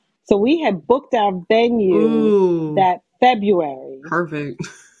quarantine. So we had booked our venue that February. Perfect.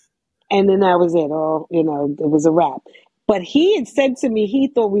 And then that was it. It was a wrap. But he had said to me, he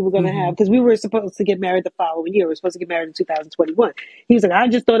thought we were going to have, because we were supposed to get married the following year. We were supposed to get married in 2021. He was like, I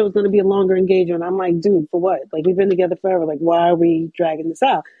just thought it was going to be a longer engagement. I'm like, dude, for what? Like, we've been together forever. Like, why are we dragging this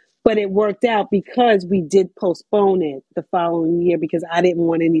out? But it worked out because we did postpone it the following year because I didn't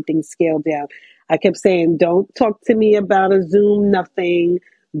want anything scaled down. I kept saying, don't talk to me about a Zoom nothing.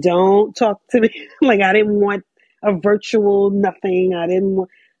 Don't talk to me. Like, I didn't want a virtual nothing.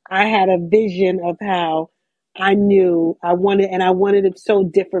 I had a vision of how I knew I wanted it so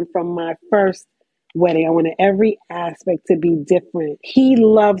different from my first wedding. I wanted every aspect to be different. He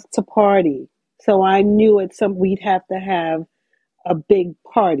loves to party. So I knew we'd have to have a big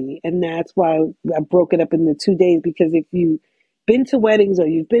party. And that's why I broke it up into 2 days, because if you've been to weddings or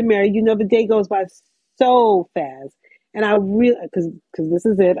you've been married, the day goes by so fast. And I really, because this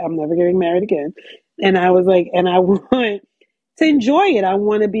is it, I'm never getting married again. And I was like, and I want to enjoy it. I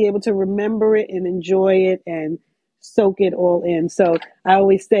want to be able to remember it and enjoy it and soak it all in. So I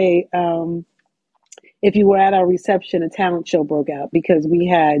always say, if you were at our reception, a talent show broke out because we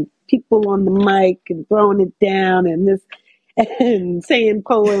had people on the mic and throwing it down and saying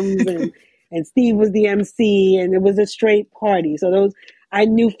poems and Steve was the MC, and it was a straight party. So I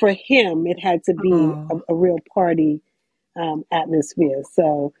knew for him it had to be a real party atmosphere.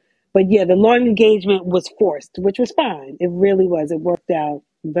 So, but yeah, the long engagement was forced, which was fine. It really was. It worked out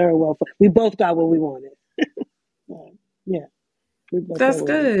very well. We both got what we wanted. Yeah. That's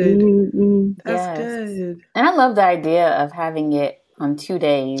good. Mm-hmm. That's good. And I love the idea of having it on 2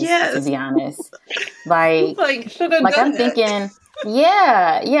 days, to be honest. Like I'm thinking,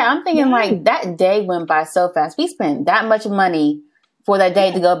 I'm thinking like that day went by so fast. We spent that much money for that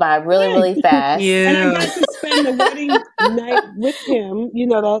day to go by really, really fast. And I got to spend the wedding night with him.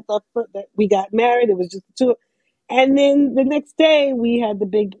 That we got married. It was just the two. And then the next day we had the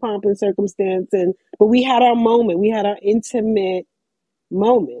big pomp and circumstance. But we had our moment. We had our intimate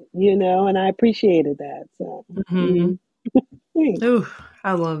moment, and I appreciated that. So, Ooh,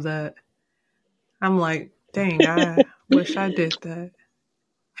 I love that. I'm like, dang, I wish I did that.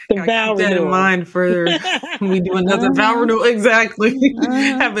 The vow keep that in mind for when we do another vow renewal. Exactly.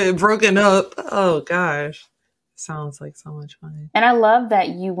 Have it broken up. Oh gosh. Sounds like so much fun. And I love that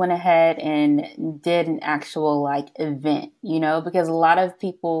you went ahead and did an actual event, because a lot of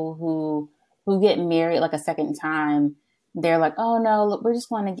people who get married like a second time, they're like, oh no, look, we're just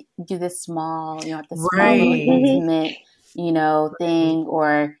going to do this small, like the small little intimate, thing,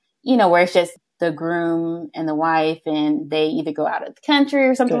 or, where it's just the groom and the wife and they either go out of the country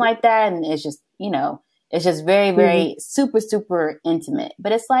or something like that. And it's just, it's just very, very super, super intimate.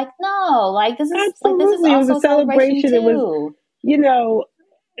 But it's like, no, this is absolutely. This is also it was a celebration too. It was,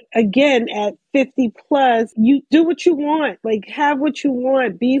 again, at 50 plus, you do what you want, have what you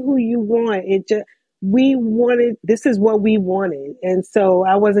want, be who you want. This is what we wanted. And so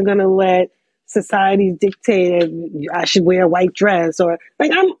I wasn't going to let society dictate I should wear a white dress or this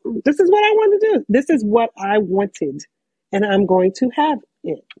is what I want to do. This is what I wanted and I'm going to have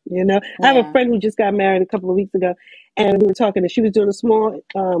it. I have a friend who just got married a couple of weeks ago and we were talking and she was doing a small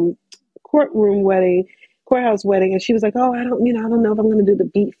courthouse wedding. And she was like, oh, I don't know if I'm going to do the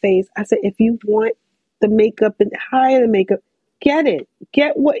beat face. I said, if you want the makeup and hire the makeup, get it.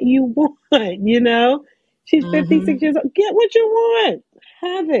 Get what you want, She's 56 years old. Get what you want.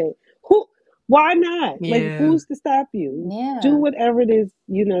 Have it. Why not? Who's to stop you? Yeah. Do whatever it is,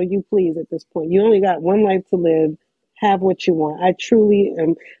 you please at this point. You only got one life to live. Have what you want. I truly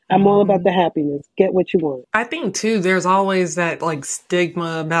am. I'm all about the happiness. Get what you want. I think too, there's always that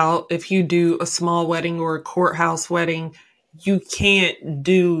stigma about if you do a small wedding or a courthouse wedding, you can't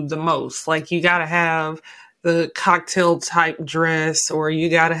do the most. You got to have the cocktail type dress, or you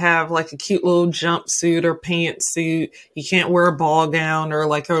got to have a cute little jumpsuit or pantsuit. You can't wear a ball gown or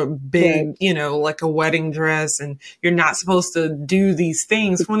a big, a wedding dress. And you're not supposed to do these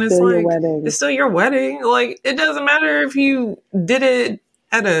things when it's it's still your wedding. It doesn't matter if you did it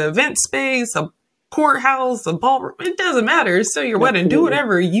at an event space, a courthouse, a ballroom. It doesn't matter. It's still your wedding. Do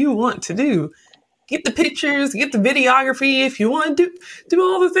whatever you want to do. get the pictures, get the videography. If you want to do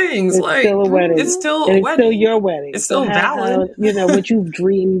all the things, it's still a wedding. It's still and a it's wedding. Still your wedding. It's still valid. What you've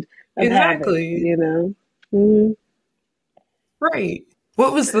dreamed of exactly. having. Mm-hmm. Right.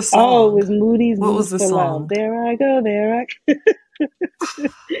 What was the song? Oh, it was Moody's. What was the song? Love. There I go. There I.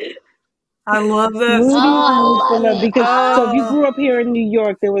 I love that. Moody's for Love, because so if you grew up here in New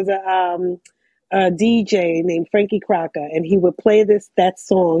York, there was a DJ named Frankie Crocker, and he would play that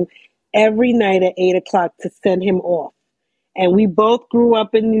song every night at 8:00 to send him off. And we both grew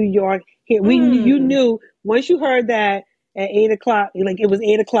up in New York. Here, you knew once you heard that at 8:00, like it was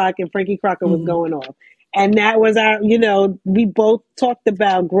 8:00, and Frankie Crocker was going off, and that was our. We both talked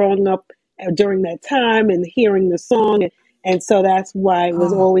about growing up during that time and hearing the song, and so that's why it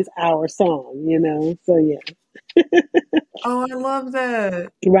was always our song. So yeah. Oh, I love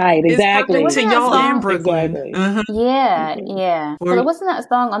that. Right, exactly. It's perfect to y'all in Brooklyn. Exactly. Yeah. So wasn't that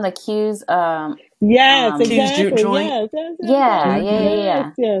song on the Q's? Yes, exactly. Q's Juke Joint.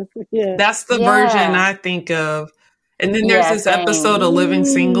 Yes. That's the version I think of. And then there's this episode of Living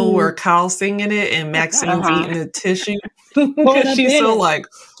Single where Kyle's singing it and Maxine's eating a tissue because she's so like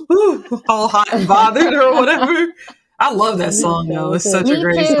all hot and bothered or whatever. I love that song though. It's such a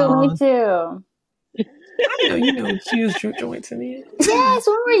great song. Me too. I know you know Q's Juke Joints in it. Yes,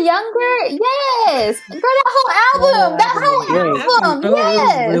 when we were younger. Yes. Girl, that whole album. That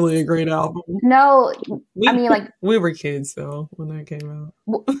was really a great album. No, I mean, like... We were kids, though, when that came out.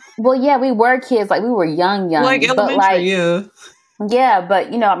 Well, yeah, we were kids. Like, we were young. Like elementary, yeah. Yeah,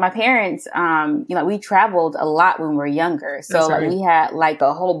 but, my parents, we traveled a lot when we were younger. So, we had, like,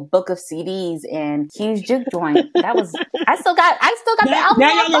 a whole book of CDs and Q's Juke Joint. That was... I still got the album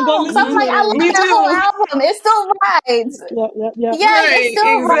on my phone. So I'm like, I love that whole album. It's still right. Yep. Yeah, it's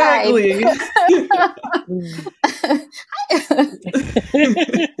still right.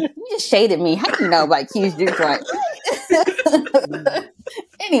 You just shaded me. How do you know about Q's Juke Joint?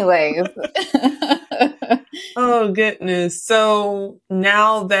 Anyways. Oh, goodness. So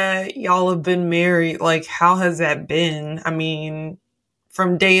now that y'all have been married, like, how has that been? I mean,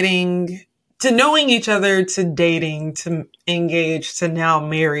 from dating to knowing each other to dating to engaged to now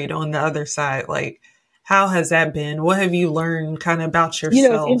married on the other side, like, how has that been? What have you learned kind of about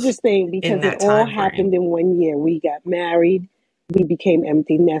yourself? It's interesting because it all happened in 1 year. We got married. We became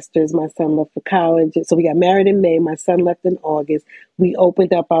empty nesters. My son left for college. So we got married in May. My son left in August. We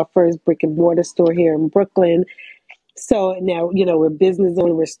opened up our first brick and mortar store here in Brooklyn. So now, we're business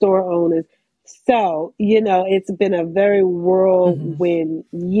owners, we're store owners. So, it's been a very whirlwind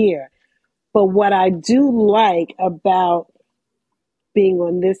year. But what I do like about being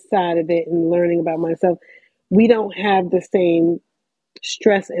on this side of it and learning about myself, we don't have the same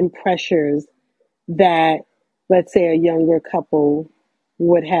stress and pressures that, let's say, a younger couple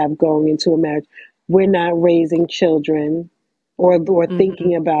would have going into a marriage. We're not raising children or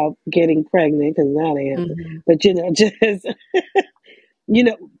thinking about getting pregnant, because that ain't happening. But, just,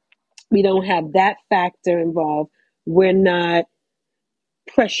 we don't have that factor involved. We're not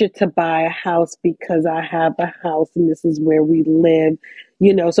pressured to buy a house because I have a house and this is where we live.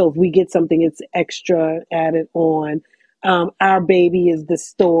 So if we get something, it's extra added on. Our baby is the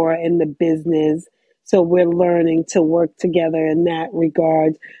store and the business. So we're learning to work together in that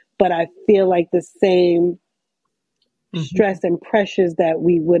regard. But I feel like the same stress and pressures that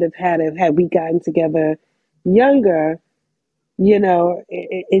we would have had we gotten together younger,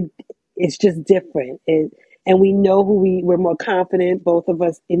 it's just different. And we know we're more confident, both of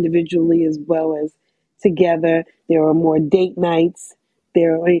us individually as well as together. There are more date nights.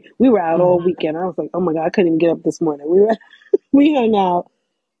 We were out all weekend. I was like, oh my God, I couldn't even get up this morning. We hung out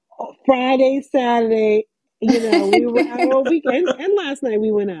Friday, Saturday, we were out all weekend. And last night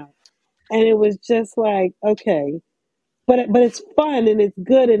we went out. And it was just like, okay. But it's fun and it's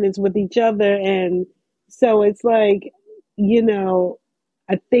good and it's with each other. And so it's like,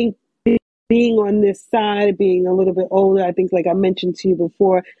 I think being on this side, being a little bit older, I think, like I mentioned to you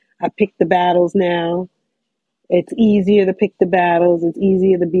before, I pick the battles now. It's easier to pick the battles. It's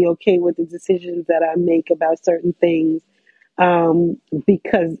easier to be okay with the decisions that I make about certain things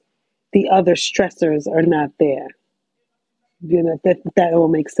because the other stressors are not there. That all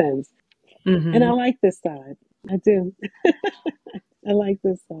makes sense. And I like this side. I do. I like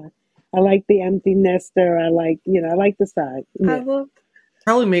this side. I like the empty nester. I like the side. Yeah. I love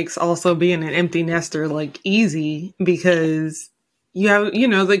probably makes also being an empty nester like easy because you have,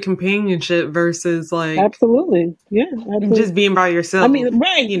 the companionship versus like absolutely. Yeah. Absolutely. Just being by yourself. I mean,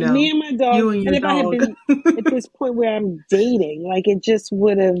 right. Me and my dog. You and if dog. I had been at this point where I'm dating, like it just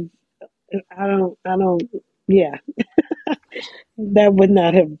would have, I don't, Yeah. That would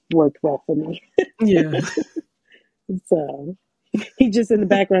not have worked well for me. Yeah. So he just in the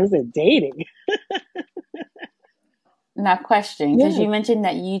background said, dating. Now, question, because you mentioned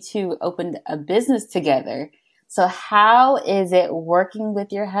that you two opened a business together. So how is it working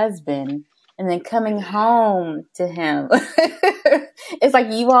with your husband and then coming home to him? It's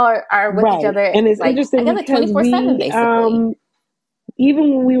like you all are with each other. And it's like, interesting I guess like 24/7, basically.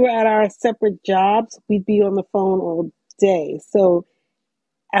 Even when we were at our separate jobs, we'd be on the phone all day. So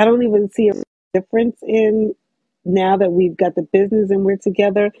I don't even see a difference in now that we've got the business and we're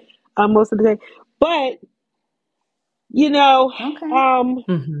together most of the day. But,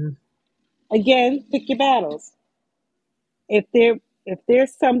 again, pick your battles. If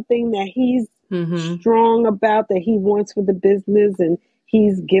there's something that he's strong about that he wants for the business and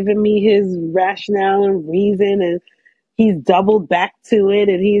he's given me his rationale and reason and he's doubled back to it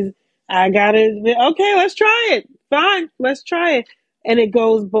and okay, let's try it. Fine, let's try it. And it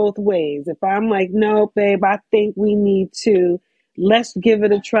goes both ways. If I'm like, no, babe, I think we need to, let's give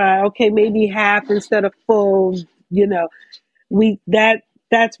it a try. Okay, maybe half instead of full, that's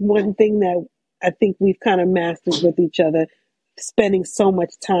one thing that I think we've kind of mastered with each other. Spending so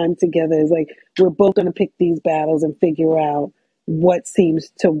much time together is like, we're both going to pick these battles and figure out what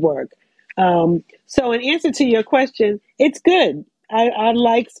seems to work. So in answer to your question, it's good. I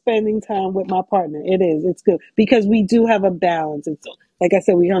like spending time with my partner. It's good because we do have a balance. And so, like I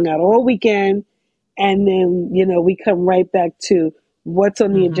said, we hung out all weekend and then, we come right back to what's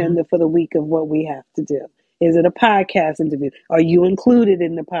on the agenda for the week of what we have to do. Is it a podcast interview? Are you included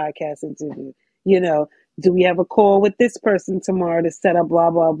in the podcast interview? Do we have a call with this person tomorrow to set up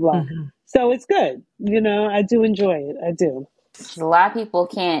blah, blah, blah. So it's good. I do enjoy it. I do. A lot of people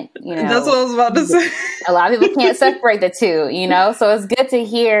can't, That's what I was about to say. A lot of people can't separate the two, so it's good to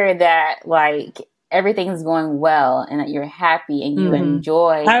hear that like everything's going well and that you're happy and you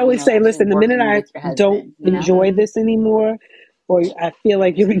enjoy. I always say, listen, the minute I don't enjoy this anymore, or I feel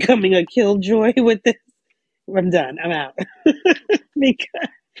like you're becoming a killjoy with this, I'm done. I'm out.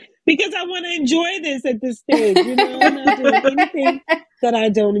 because I want to enjoy this at this stage. I'm not doing anything that I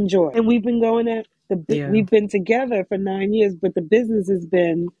don't enjoy. And we've been we've been together for 9 years, but the business has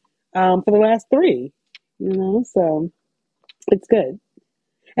been for the last 3. So it's good.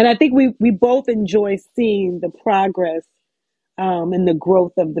 And I think we both enjoy seeing the progress and the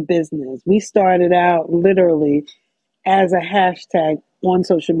growth of the business. We started out literally as a hashtag on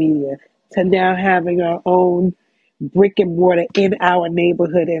social media to now having our own brick and mortar in our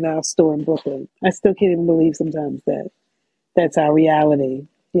neighborhood, in our store in Brooklyn. I still can't even believe sometimes that that's our reality.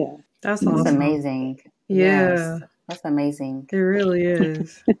 Yeah. That's awesome. Amazing. Yeah. Yes, that's amazing. It really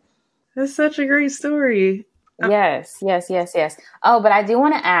is. That's such a great story. Yes. Oh, but I do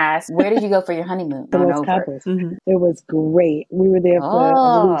want to ask, where did you go for your honeymoon? It was great. We were there for,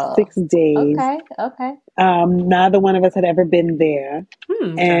 I believe, 6 days. Okay. Neither one of us had ever been there.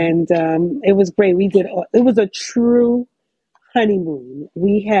 And it was great. It was a true honeymoon.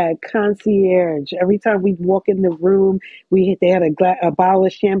 We had concierge. Every time we'd walk in the room, they had a bottle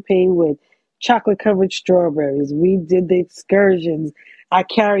of champagne with chocolate covered strawberries. We did the excursions. I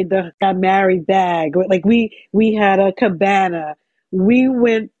carried the got married bag. Like we had a cabana. We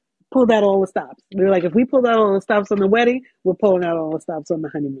pulled out all the stops. We were like, if we pulled out all the stops on the wedding, we're pulling out all the stops on the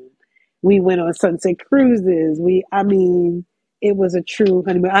honeymoon. We went on sunset cruises. It was a true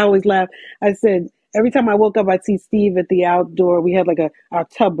honeymoon. I always laugh. I said, every time I woke up, I'd see Steve at the outdoor. We had our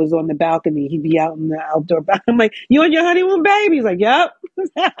tub was on the balcony. He'd be out in the outdoor. I'm like, you on your honeymoon, babe? He's like, yep.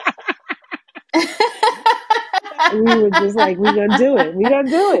 We were just like, we're going to do it.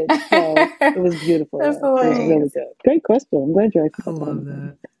 So it was beautiful. It was really good. Great question. I'm glad you asked. I love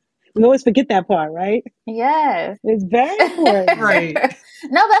that. We always forget that part, right? Yes. It's very important. Right.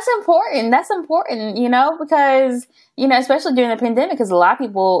 No, that's important. That's important, because, especially during the pandemic, because a lot of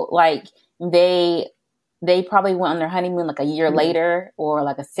people, like, they probably went on their honeymoon like a year later or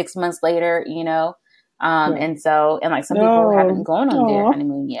like 6 months later, and so, and like some people haven't gone on their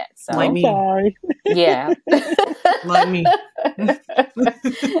honeymoon yet. So like me. Sorry. Yeah. Like me.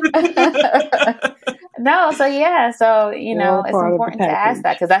 No, so yeah, so it's important to ask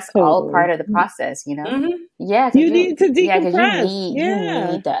that because that's all part of the process, Yeah, you need to decompress. You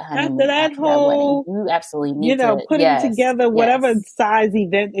need that honeymoon after that whole wedding. You absolutely need to putting together whatever size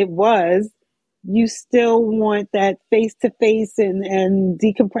event it was. You still want that face-to-face and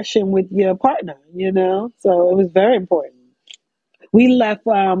decompression with your partner, So it was very important. We left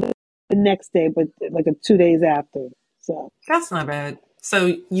the next day, but like 2 days after. So that's not bad.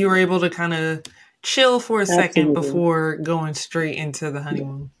 So you were able to kind of chill for a second before going straight into the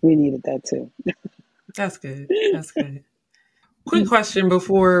honeymoon. We needed that too. That's good. That's good. Quick question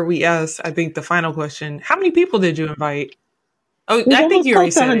before we ask, I think, the final question. How many people did you invite? Oh, I think you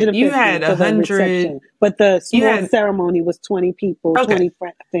already said it. You had 100. But the small ceremony was 20 people, okay. 20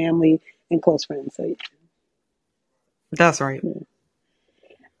 family and close friends. So yeah. That's right.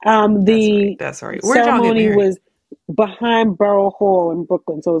 That's right. Ceremony was behind Borough Hall in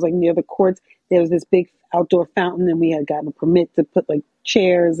Brooklyn. So it was like near the courts. There was this big outdoor fountain, and we had gotten a permit to put like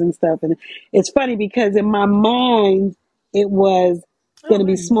chairs and stuff. And it's funny because in my mind, it was going to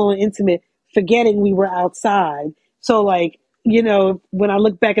be small and intimate, forgetting we were outside. So like, you know, when I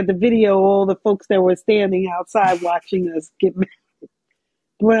look back at the video, all the folks that were standing outside watching us get married.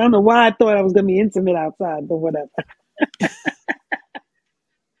 Well, I don't know why I thought I was going to be intimate outside, but whatever.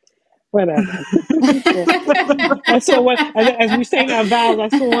 Whatever. I saw one, as we sang our vows, I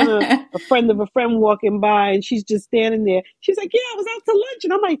saw a friend of a friend walking by, and she's just standing there. She's like, yeah, I was out to lunch.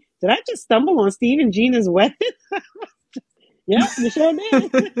 And I'm like, did I just stumble on Steve and Gina's wedding? Yep, you sure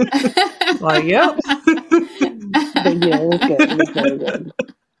did. Like, yep. But yeah, it was good. It was very good.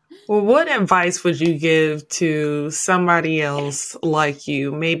 Well, what advice would you give to somebody else like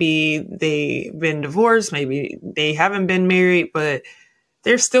you? Maybe they've been divorced, maybe they haven't been married, but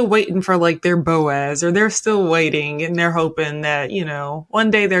they're still waiting for like their Boaz, or they're still waiting and they're hoping that, you know,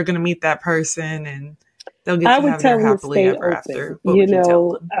 one day they're going to meet that person and they'll get to have their happily ever after. What would you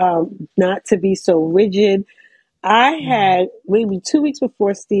tell them? Not to be so rigid. I had maybe 2 weeks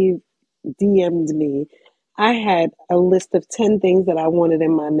before Steve DM'd me, I had a list of 10 things that I wanted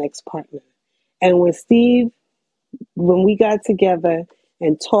in my next partner. And when we got together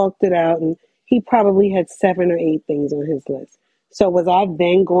and talked it out, and he probably had 7 or 8 things on his list. So was I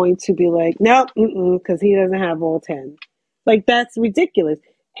then going to be like, nope, because he doesn't have all 10? Like, that's ridiculous.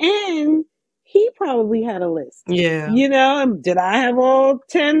 And he probably had a list. Yeah. You know, did I have all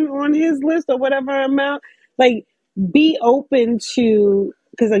 10 on his list or whatever amount? Like, be open to,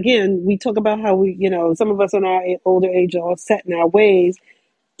 because again, we talk about how we, you know, some of us in our older age are all set in our ways.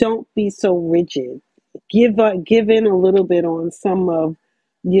 Don't be so rigid. Give in a little bit on some of,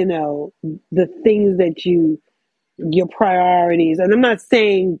 you know, the things that your priorities. And I'm not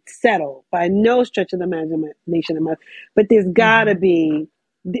saying settle by no stretch of the imagination, but there's gotta be,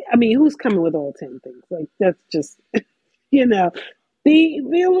 I mean, who's coming with all 10 things? Like, that's just, you know, be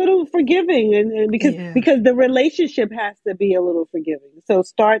a little forgiving, and because the relationship has to be a little forgiving. So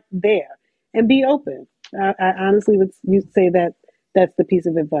start there and be open. I honestly would say that that's the piece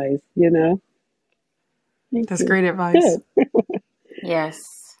of advice, you know? That's great advice.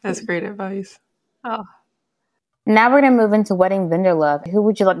 Yes. That's great advice. Oh. Now we're going to move into wedding vendor love. Who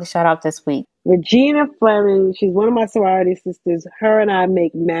would you like to shout out this week? Regina Fleming. She's one of my sorority sisters. Her and I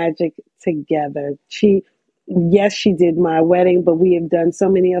make magic together. She did my wedding, but we have done so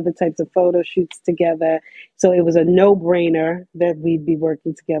many other types of photo shoots together. So it was a no-brainer that we'd be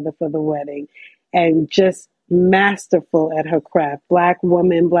working together for the wedding. And just masterful at her craft. Black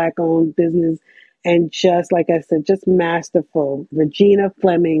woman, Black-owned business. And just, like I said, just masterful. Regina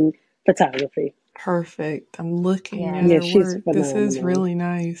Fleming Photography. Perfect. I'm looking at her work. This is really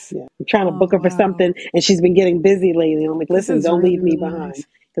nice. Yeah. I'm trying to book her for something, and she's been getting busy lately. I'm like, listen, don't leave me behind,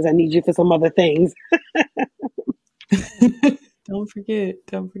 because I need you for some other things. Don't forget.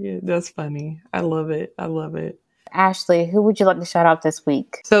 That's funny. I love it. Ashley, who would you like to shout out this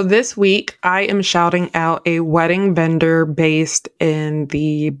week? So this week, I am shouting out a wedding vendor based in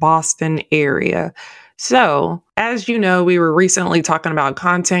the Boston area. So, as you know, we were recently talking about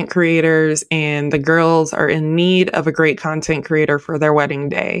content creators, and the girls are in need of a great content creator for their wedding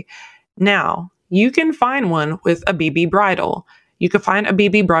day. Now, you can find one with a BB Bridal. You can find a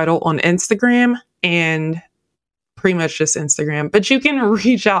BB Bridal on Instagram, and pretty much just Instagram, but you can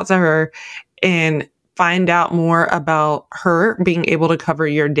reach out to her and find out more about her being able to cover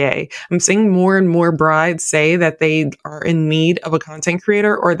your day. I'm seeing more and more brides say that they are in need of a content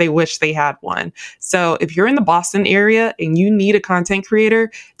creator, or they wish they had one. So if you're in the Boston area and you need a content creator,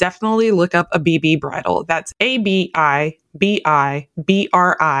 definitely look up a BB Bridal. That's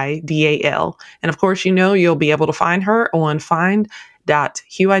ABIBIBRIDAL. And of course, you know, you'll be able to find her on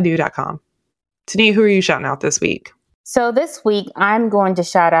find.huido.com. Tania, who are you shouting out this week? So this week, I'm going to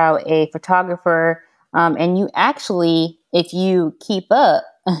shout out a photographer. And you actually, if you keep up,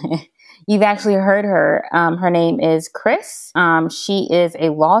 you've actually heard her. Her name is Chris. She is a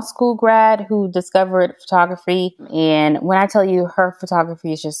law school grad who discovered photography. And when I tell you, her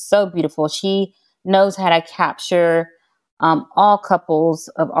photography is just so beautiful. She knows how to capture all couples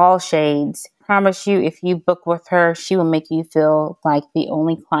of all shades. Promise you, if you book with her, she will make you feel like the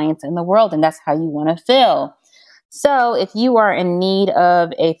only clients in the world. And that's how you want to feel. So if you are in need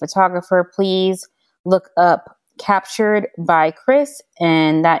of a photographer, please look up Captured by Chris,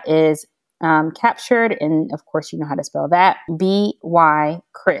 and that is captured, and of course you know how to spell that, B-Y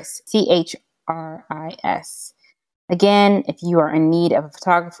Chris, C-H-R-I-S. Again, if you are in need of a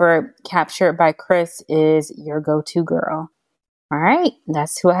photographer, Captured by Chris is your go-to girl. All right,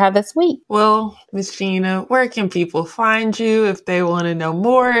 that's who I have this week. Well, Miss Gina, where can people find you if they want to know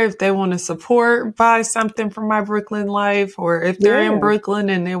more, if they want to support, buy something from My Brooklyn Life, or if they're in Brooklyn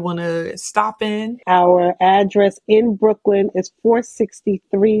and they want to stop in? Our address in Brooklyn is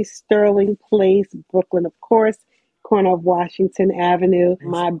 463 Sterling Place, Brooklyn, of course, corner of Washington Avenue,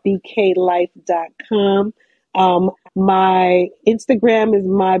 mybklife.com. My Instagram is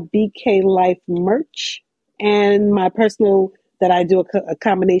my BK Life merch, and my personal that I do a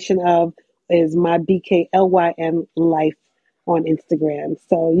combination of is my BKLYM Life on Instagram.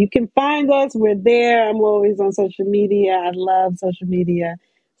 So you can find us. We're there. I'm always on social media. I love social media.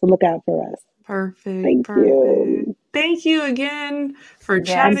 So look out for us. Perfect. Thank you. Thank you again for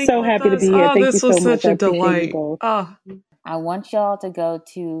chatting. I'm so happy to be here. Thank you so much. This was such a delight. I want y'all to go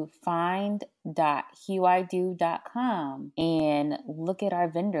to find.huido.com and look at our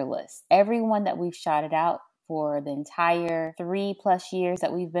vendor list. Everyone that we've shouted out for the entire 3+ years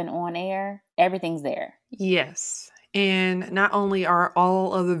that we've been on air, everything's there. Yes. And not only are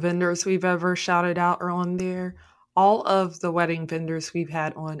all of the vendors we've ever shouted out are on there, all of the wedding vendors we've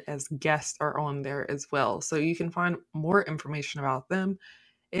had on as guests are on there as well. So you can find more information about them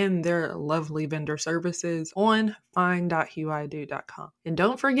and their lovely vendor services on find.huido.com. And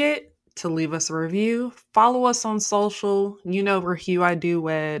don't forget to leave us a review. Follow us on social. You know we're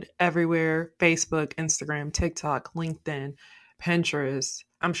HuiDoWed everywhere. Facebook, Instagram, TikTok, LinkedIn, Pinterest.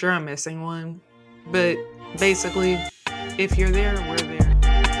 I'm sure I'm missing one. But basically, if you're there, we're there.